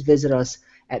podcast, please visit us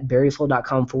at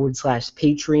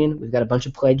berryflow.com/Patreon. We've got a bunch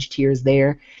of pledge tiers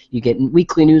there. You get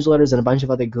weekly newsletters and a bunch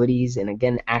of other goodies, and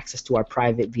again, access to our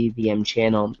private VVM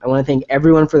channel. I want to thank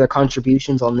everyone for their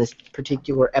contributions on this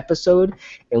particular episode,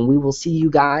 and we will see you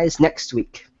guys next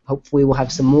week. Hopefully we'll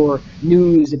have some more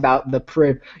news about the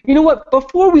Priv. You know what?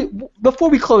 Before we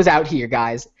close out here,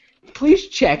 guys, please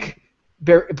check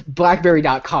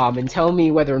BlackBerry.com and tell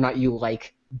me whether or not you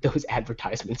like those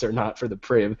advertisements or not for the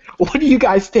Priv. What do you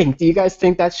guys think? Do you guys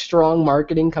think that's strong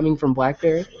marketing coming from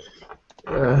BlackBerry?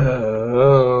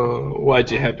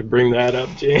 Why'd you have to bring that up,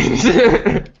 James?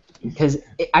 Because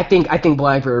I think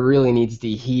BlackBerry really needs to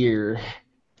hear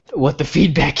what the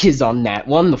feedback is on that.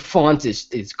 One, the font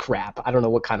is crap. I don't know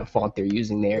what kind of font they're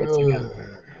using there.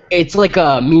 It's like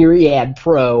a Myriad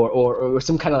Pro or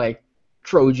some kind of like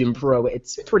Trojan Pro.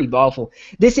 It's pretty awful.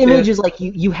 This image is like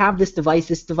you have this device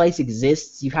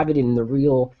exists, you have it in the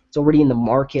real, it's already in the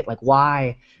market. Like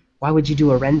why would you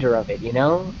do a render of it,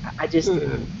 I just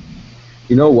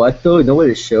You know what though? You know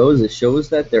what it shows? It shows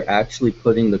that they're actually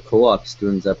putting the co-op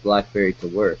students at BlackBerry to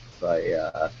work by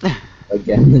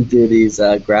again do these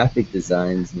graphic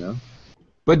designs,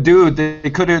 But dude,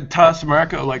 they could have tossed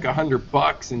Marco like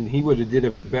 $100 and he would have did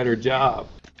a better job.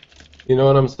 You know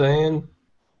what I'm saying?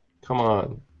 Come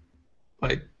on.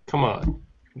 I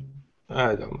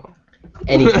don't know.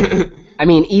 Anything. I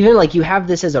mean, even like you have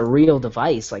this as a real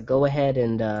device, like go ahead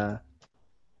and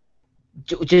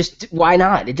just why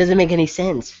not? It doesn't make any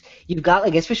sense. You've got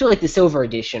like, especially like the silver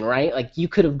edition, right? Like you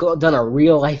could have done a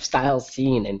real lifestyle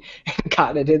scene and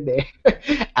gotten it in there.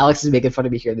 Alex is making fun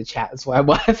of me here in the chat. That's why I'm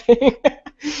laughing.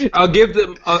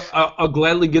 I'll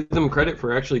gladly give them credit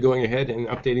for actually going ahead and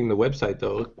updating the website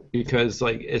though, because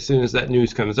like as soon as that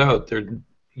news comes out,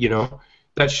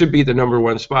 that should be the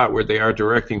 #1 spot where they are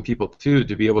directing people to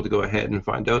be able to go ahead and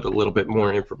find out a little bit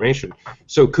more information.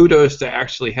 So kudos to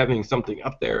actually having something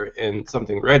up there and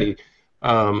something ready.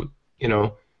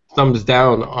 Thumbs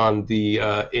down on the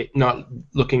it not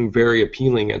looking very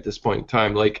appealing at this point in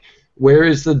time. Like, where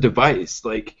is the device?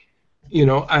 Like,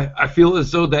 I feel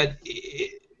as though that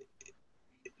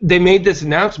they made this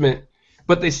announcement,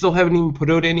 but they still haven't even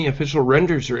put out any official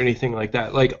renders or anything like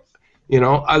that. Like,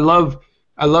 I love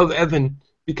Evan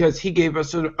because he gave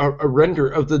us a render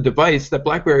of the device that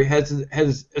BlackBerry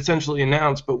has essentially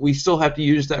announced, but we still have to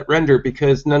use that render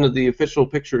because none of the official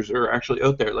pictures are actually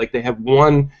out there. Like, they have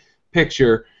one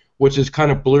picture which is kind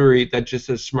of blurry that just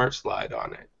says Smart Slide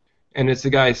on it, and it's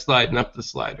the guy sliding up the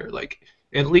slider. Like,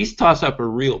 at least toss up a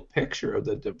real picture of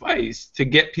the device to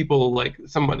get people, like,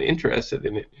 somewhat interested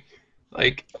in it.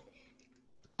 Like,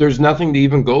 there's nothing to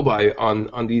even go by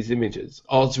on these images.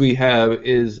 All we have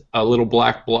is a little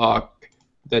black block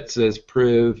that says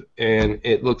Priv, and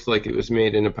it looks like it was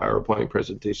made in a PowerPoint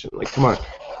presentation. Like, come on.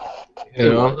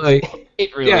 Like,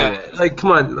 it really is. Like,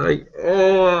 come on. Like,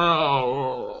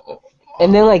 oh.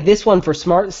 And then like this one for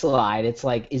Smart Slide, it's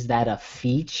like, is that a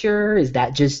feature? Is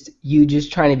that just you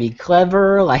just trying to be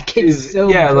clever? Like, it's so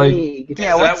vague.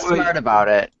 Yeah, what's smart about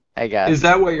it, I guess. Is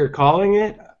that what you're calling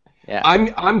it? Yeah.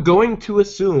 I'm going to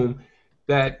assume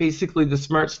that basically the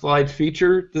Smart Slide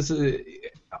feature, this is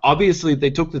obviously they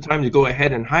took the time to go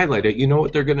ahead and highlight it. You know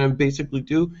what they're going to basically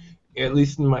do? At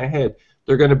least in my head,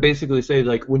 they're going to basically say,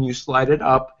 like, when you slide it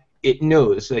up, it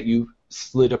knows that you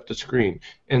slid up the screen,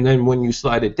 and then when you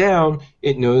slide it down,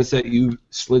 it knows that you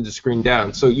slid the screen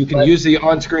down. So you can use the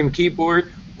on-screen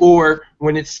keyboard, or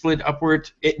when it's slid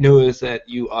upward, it knows that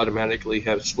you automatically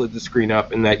have slid the screen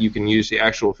up and that you can use the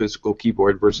actual physical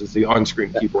keyboard versus the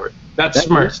on-screen keyboard. That's That-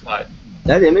 smart slide.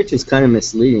 That image is kind of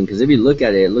misleading because if you look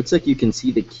at it, it looks like you can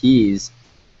see the keys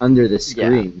under the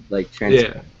screen, like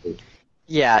transparently.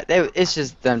 Yeah, it's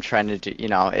just them trying to do,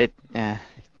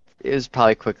 it was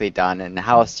probably quickly done. And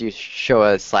how else do you show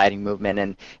a sliding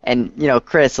movement? And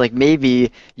Chris, like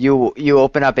maybe you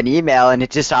open up an email and it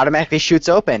just automatically shoots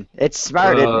open. It's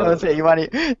smart. It knows that you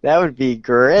want to. That would be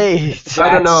great.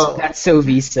 I don't know. That's so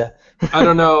Visa. I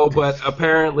don't know, but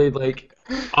apparently, like,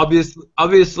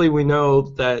 obviously we know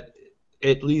that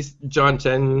at least John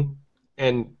Chen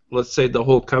and let's say the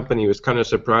whole company was kind of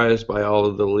surprised by all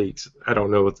of the leaks. I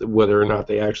don't know whether or not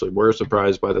they actually were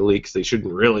surprised by the leaks. They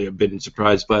shouldn't really have been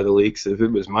surprised by the leaks. If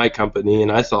it was my company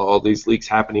and I saw all these leaks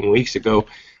happening weeks ago,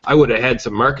 I would have had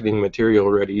some marketing material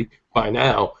ready by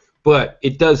now. But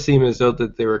it does seem as though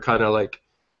that they were kind of like,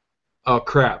 oh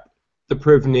crap, the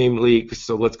Priv name leaks,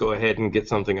 so let's go ahead and get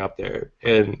something up there.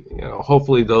 And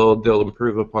hopefully they'll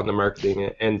improve upon the marketing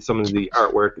and some of the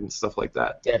artwork and stuff like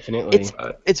that. Definitely.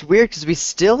 It's weird because we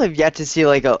still have yet to see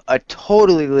like a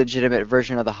totally legitimate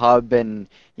version of the hub and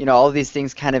all these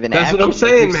things kind of in That's action. what I'm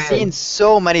saying, We've man. seen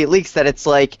so many leaks that it's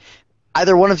like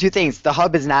either one of two things: the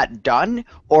hub is not done,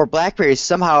 or BlackBerry is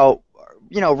somehow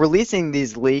releasing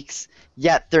these leaks.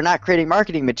 Yet they're not creating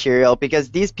marketing material because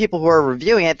these people who are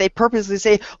reviewing it, they purposely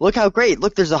say, look how great,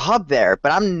 look, there's a hub there,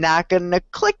 but I'm not going to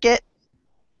click it.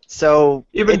 So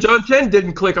even John Chen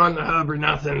didn't click on the hub or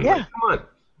nothing. Yeah. Like, come on.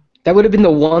 That would have been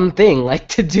the one thing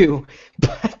to do,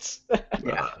 but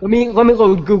let me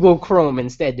go to Google Chrome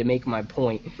instead to make my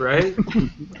point. Right?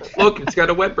 Look, it's got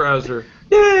a web browser.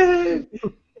 Yay!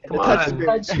 Come on.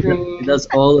 It does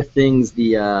all the things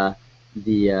the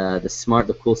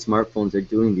cool smartphones are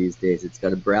doing these days. It's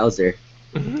got a browser.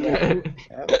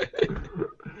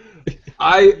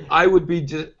 I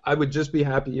would just be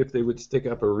happy if they would stick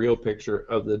up a real picture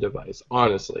of the device.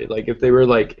 Honestly, like if they were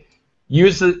like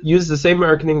use the same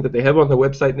marketing that they have on the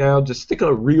website now, just stick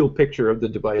a real picture of the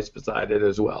device beside it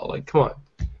as well. Like, come on,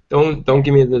 don't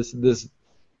give me this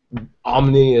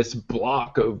ominous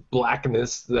block of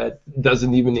blackness that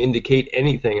doesn't even indicate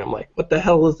anything. I'm like, what the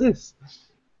hell is this?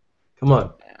 Come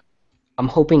on. I'm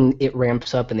hoping it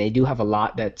ramps up and they do have a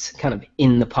lot that's kind of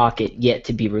in the pocket yet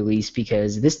to be released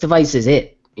because this device is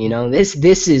it.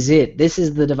 This is it. This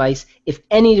is the device. If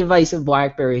any device of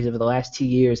BlackBerry's over the last 2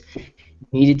 years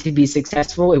needed to be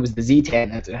successful, it was the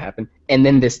Z10 that's what happened, and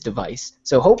then this device.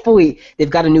 So hopefully they've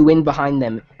got a new wind behind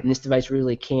them, and this device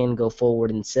really can go forward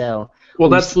and sell.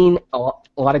 Well, We've seen a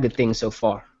lot of good things so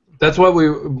far. That's what we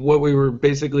were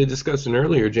basically discussing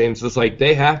earlier, James. It's like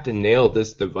they have to nail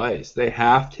this device. They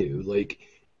have to, like,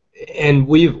 and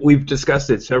we've discussed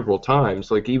it several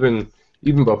times. Like even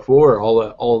before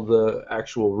all the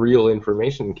actual real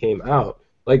information came out,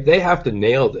 like they have to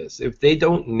nail this. If they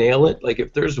don't nail it, like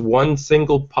if there's one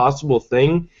single possible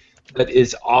thing that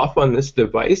is off on this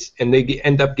device and they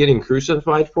end up getting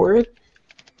crucified for it,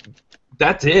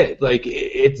 that's it. Like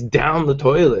it's down the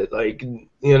toilet. Like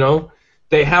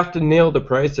They have to nail the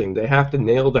pricing. They have to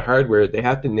nail the hardware. They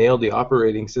have to nail the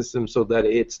operating system so that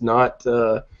it's not,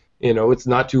 it's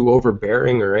not too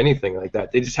overbearing or anything like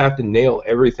that. They just have to nail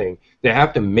everything. They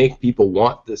have to make people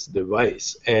want this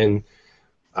device. And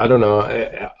I don't know.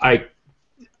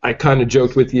 I kind of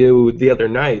joked with you the other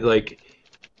night, like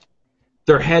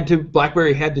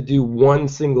BlackBerry had to do one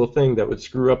single thing that would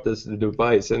screw up this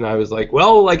device, and I was like,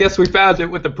 well, I guess we found it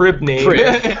with the Priv name.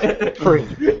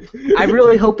 I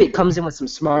really hope it comes in with some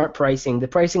smart pricing. The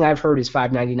pricing I've heard is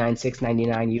 $5.99,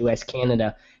 $6.99 US,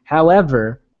 Canada.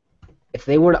 However, if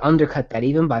they were to undercut that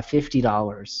even by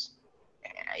 $50,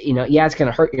 it's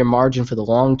going to hurt your margin for the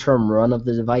long-term run of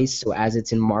the device. So as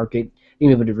it's in market,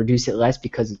 you're able to reduce it less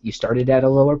because you started at a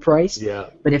lower price.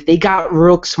 Yeah. But if they got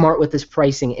real smart with this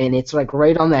pricing and it's like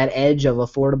right on that edge of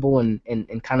affordable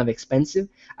and kind of expensive,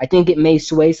 I think it may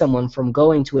sway someone from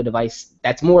going to a device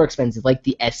that's more expensive, like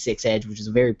the S6 Edge, which is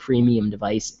a very premium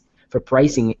device for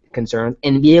pricing concerns,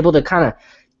 and be able to kind of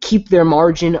keep their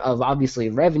margin of obviously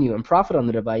revenue and profit on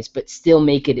the device, but still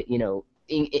make it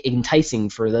enticing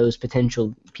for those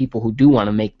potential people who do want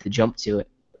to make the jump to it.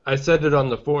 I said it on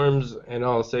the forums, and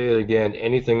I'll say it again.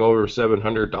 Anything over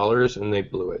 $700, and they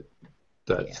blew it.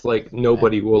 That's like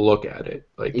nobody will look at it.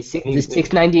 Like does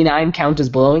 $6.99 count as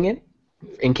blowing it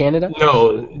in Canada?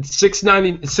 No,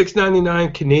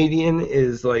 $6.99 Canadian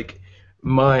is like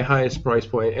my highest price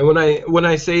point. And when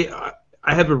I say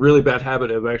I have a really bad habit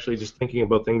of actually just thinking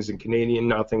about things in Canadian,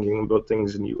 not thinking about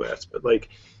things in US. But like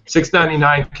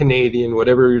 $6.99 Canadian,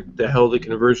 whatever the hell the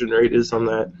conversion rate is on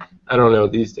that, I don't know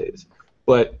these days.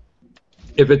 But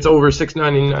if it's over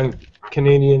 $6.99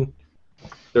 Canadian,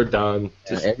 they're done.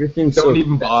 Just everything's don't so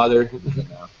even bother. expensive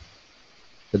now.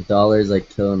 The dollar's like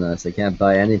killing us. I can't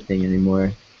buy anything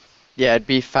anymore. Yeah, it'd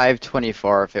be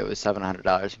 $524 if it was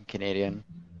 $700 in Canadian.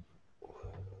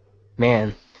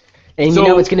 Man. And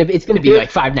So, it's gonna be if-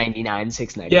 like $5.99,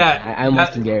 $6.99. Yeah, I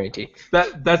almost can guarantee.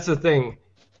 That's the thing.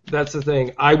 That's the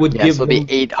thing. I would Yeah, give so it'll them.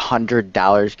 be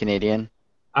 $800 Canadian.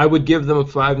 I would give them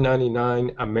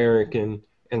 $5.99 American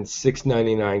and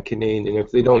 $6.99 Canadian.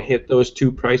 If they don't hit those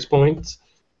two price points,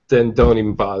 then don't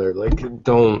even bother. Like,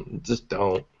 just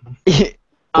don't.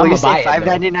 Well, I'ma you say buy it,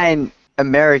 though. $5.99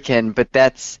 American, but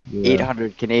that's Yeah.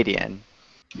 800 Canadian.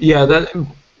 Yeah,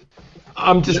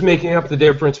 I'm just making up the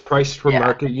difference, price per Yeah.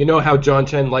 market. You know how John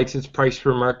Chen likes his price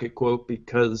per market quote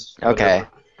because. Okay. whatever.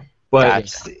 But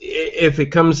Gotcha. if it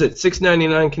comes at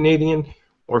 $6.99 Canadian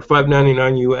or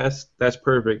 $5.99 US, that's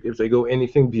perfect. If they go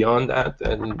anything beyond that,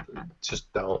 then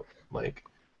just don't. Like,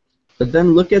 But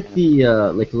then look at the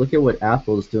look at what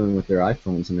Apple's doing with their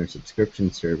iPhones and their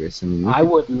subscription service. I mean, I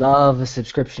would love a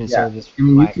subscription Yeah. service. I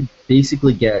mean, you could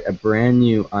basically get a brand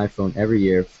new iPhone every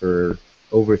year for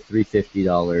over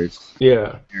 $350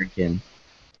 yeah. American.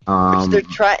 Which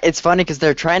it's funny because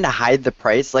they're trying to hide the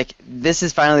price. Like, this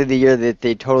is finally the year that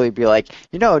they totally be like,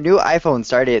 new iPhone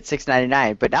starting at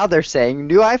 $699, but now they're saying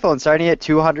new iPhone starting at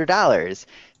 $200.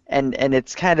 And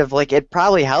it's kind of like, it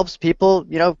probably helps people,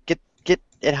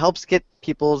 it helps get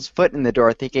people's foot in the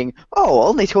door thinking, oh,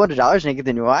 only $200 and you get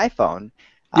the new iPhone.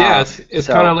 Yeah, it's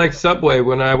so- kind of like Subway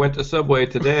when I went to Subway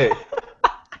today.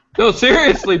 No,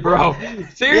 seriously, bro.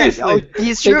 Seriously. Yeah, oh,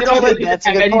 he's true, Colin. That's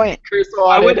a good point.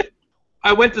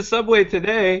 I went to Subway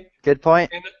today, Good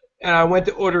point. and I went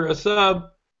to order a sub,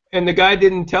 and the guy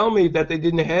didn't tell me that they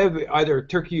didn't have either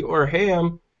turkey or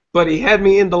ham, but he had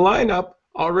me in the lineup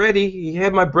already. He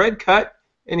had my bread cut,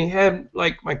 and he had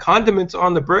like my condiments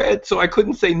on the bread, so I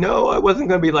couldn't say no. I wasn't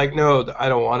gonna be like, no, I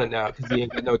don't want it now because he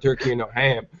ain't got no turkey and no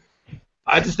ham.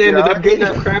 I just ended up getting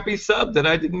a crappy sub that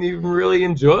I didn't even really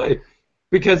enjoy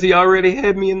because he already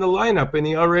had me in the lineup and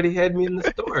he already had me in the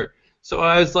store. So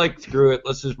I was like, screw it,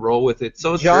 let's just roll with it.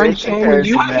 So John great Chen, comparison,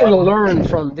 you man. can learn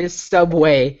from this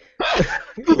Subway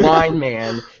line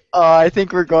man. Oh, I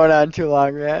think we're going on too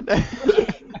long, man.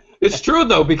 It's true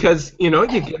though because you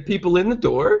get people in the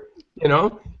door.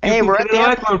 You Hey, can we're get at the an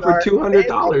Apple iPhone for Store.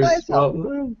 $200. Hey,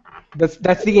 Well,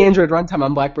 That's the Android runtime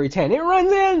on BlackBerry 10. It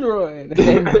runs Android.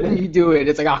 And then you do it.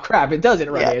 It's like, oh crap, it doesn't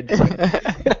run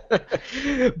Android.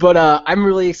 But I'm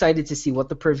really excited to see what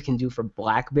the Priv can do for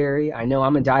BlackBerry. I know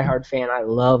I'm a diehard fan. I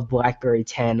love BlackBerry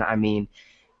 10. I mean,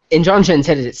 and John Chen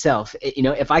said it itself.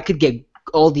 If I could get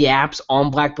all the apps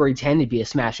on BlackBerry 10, it'd be a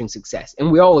smashing success.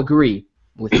 And we all agree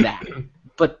with that.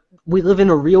 But we live in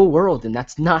a real world, and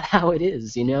that's not how it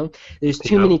is, There's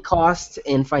too many costs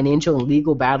and financial and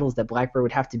legal battles that BlackBerry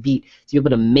would have to beat to be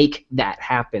able to make that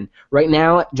happen. Right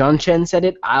now, John Chen said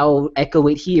it. I'll echo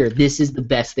it here. This is the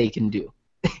best they can do.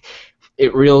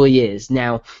 It really is.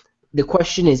 Now, the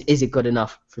question is it good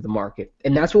enough for the market?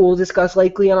 And that's what we'll discuss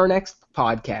likely on our next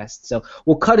podcast. So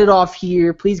we'll cut it off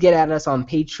here. Please get at us on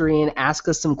Patreon. Ask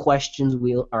us some questions.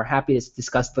 We are happy to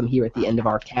discuss them here at the end of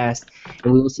our cast.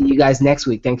 And we will see you guys next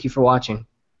week. Thank you for watching.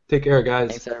 take care,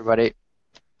 guys. Thanks, everybody.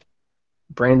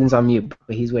 Brandon's on mute,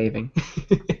 but he's waving.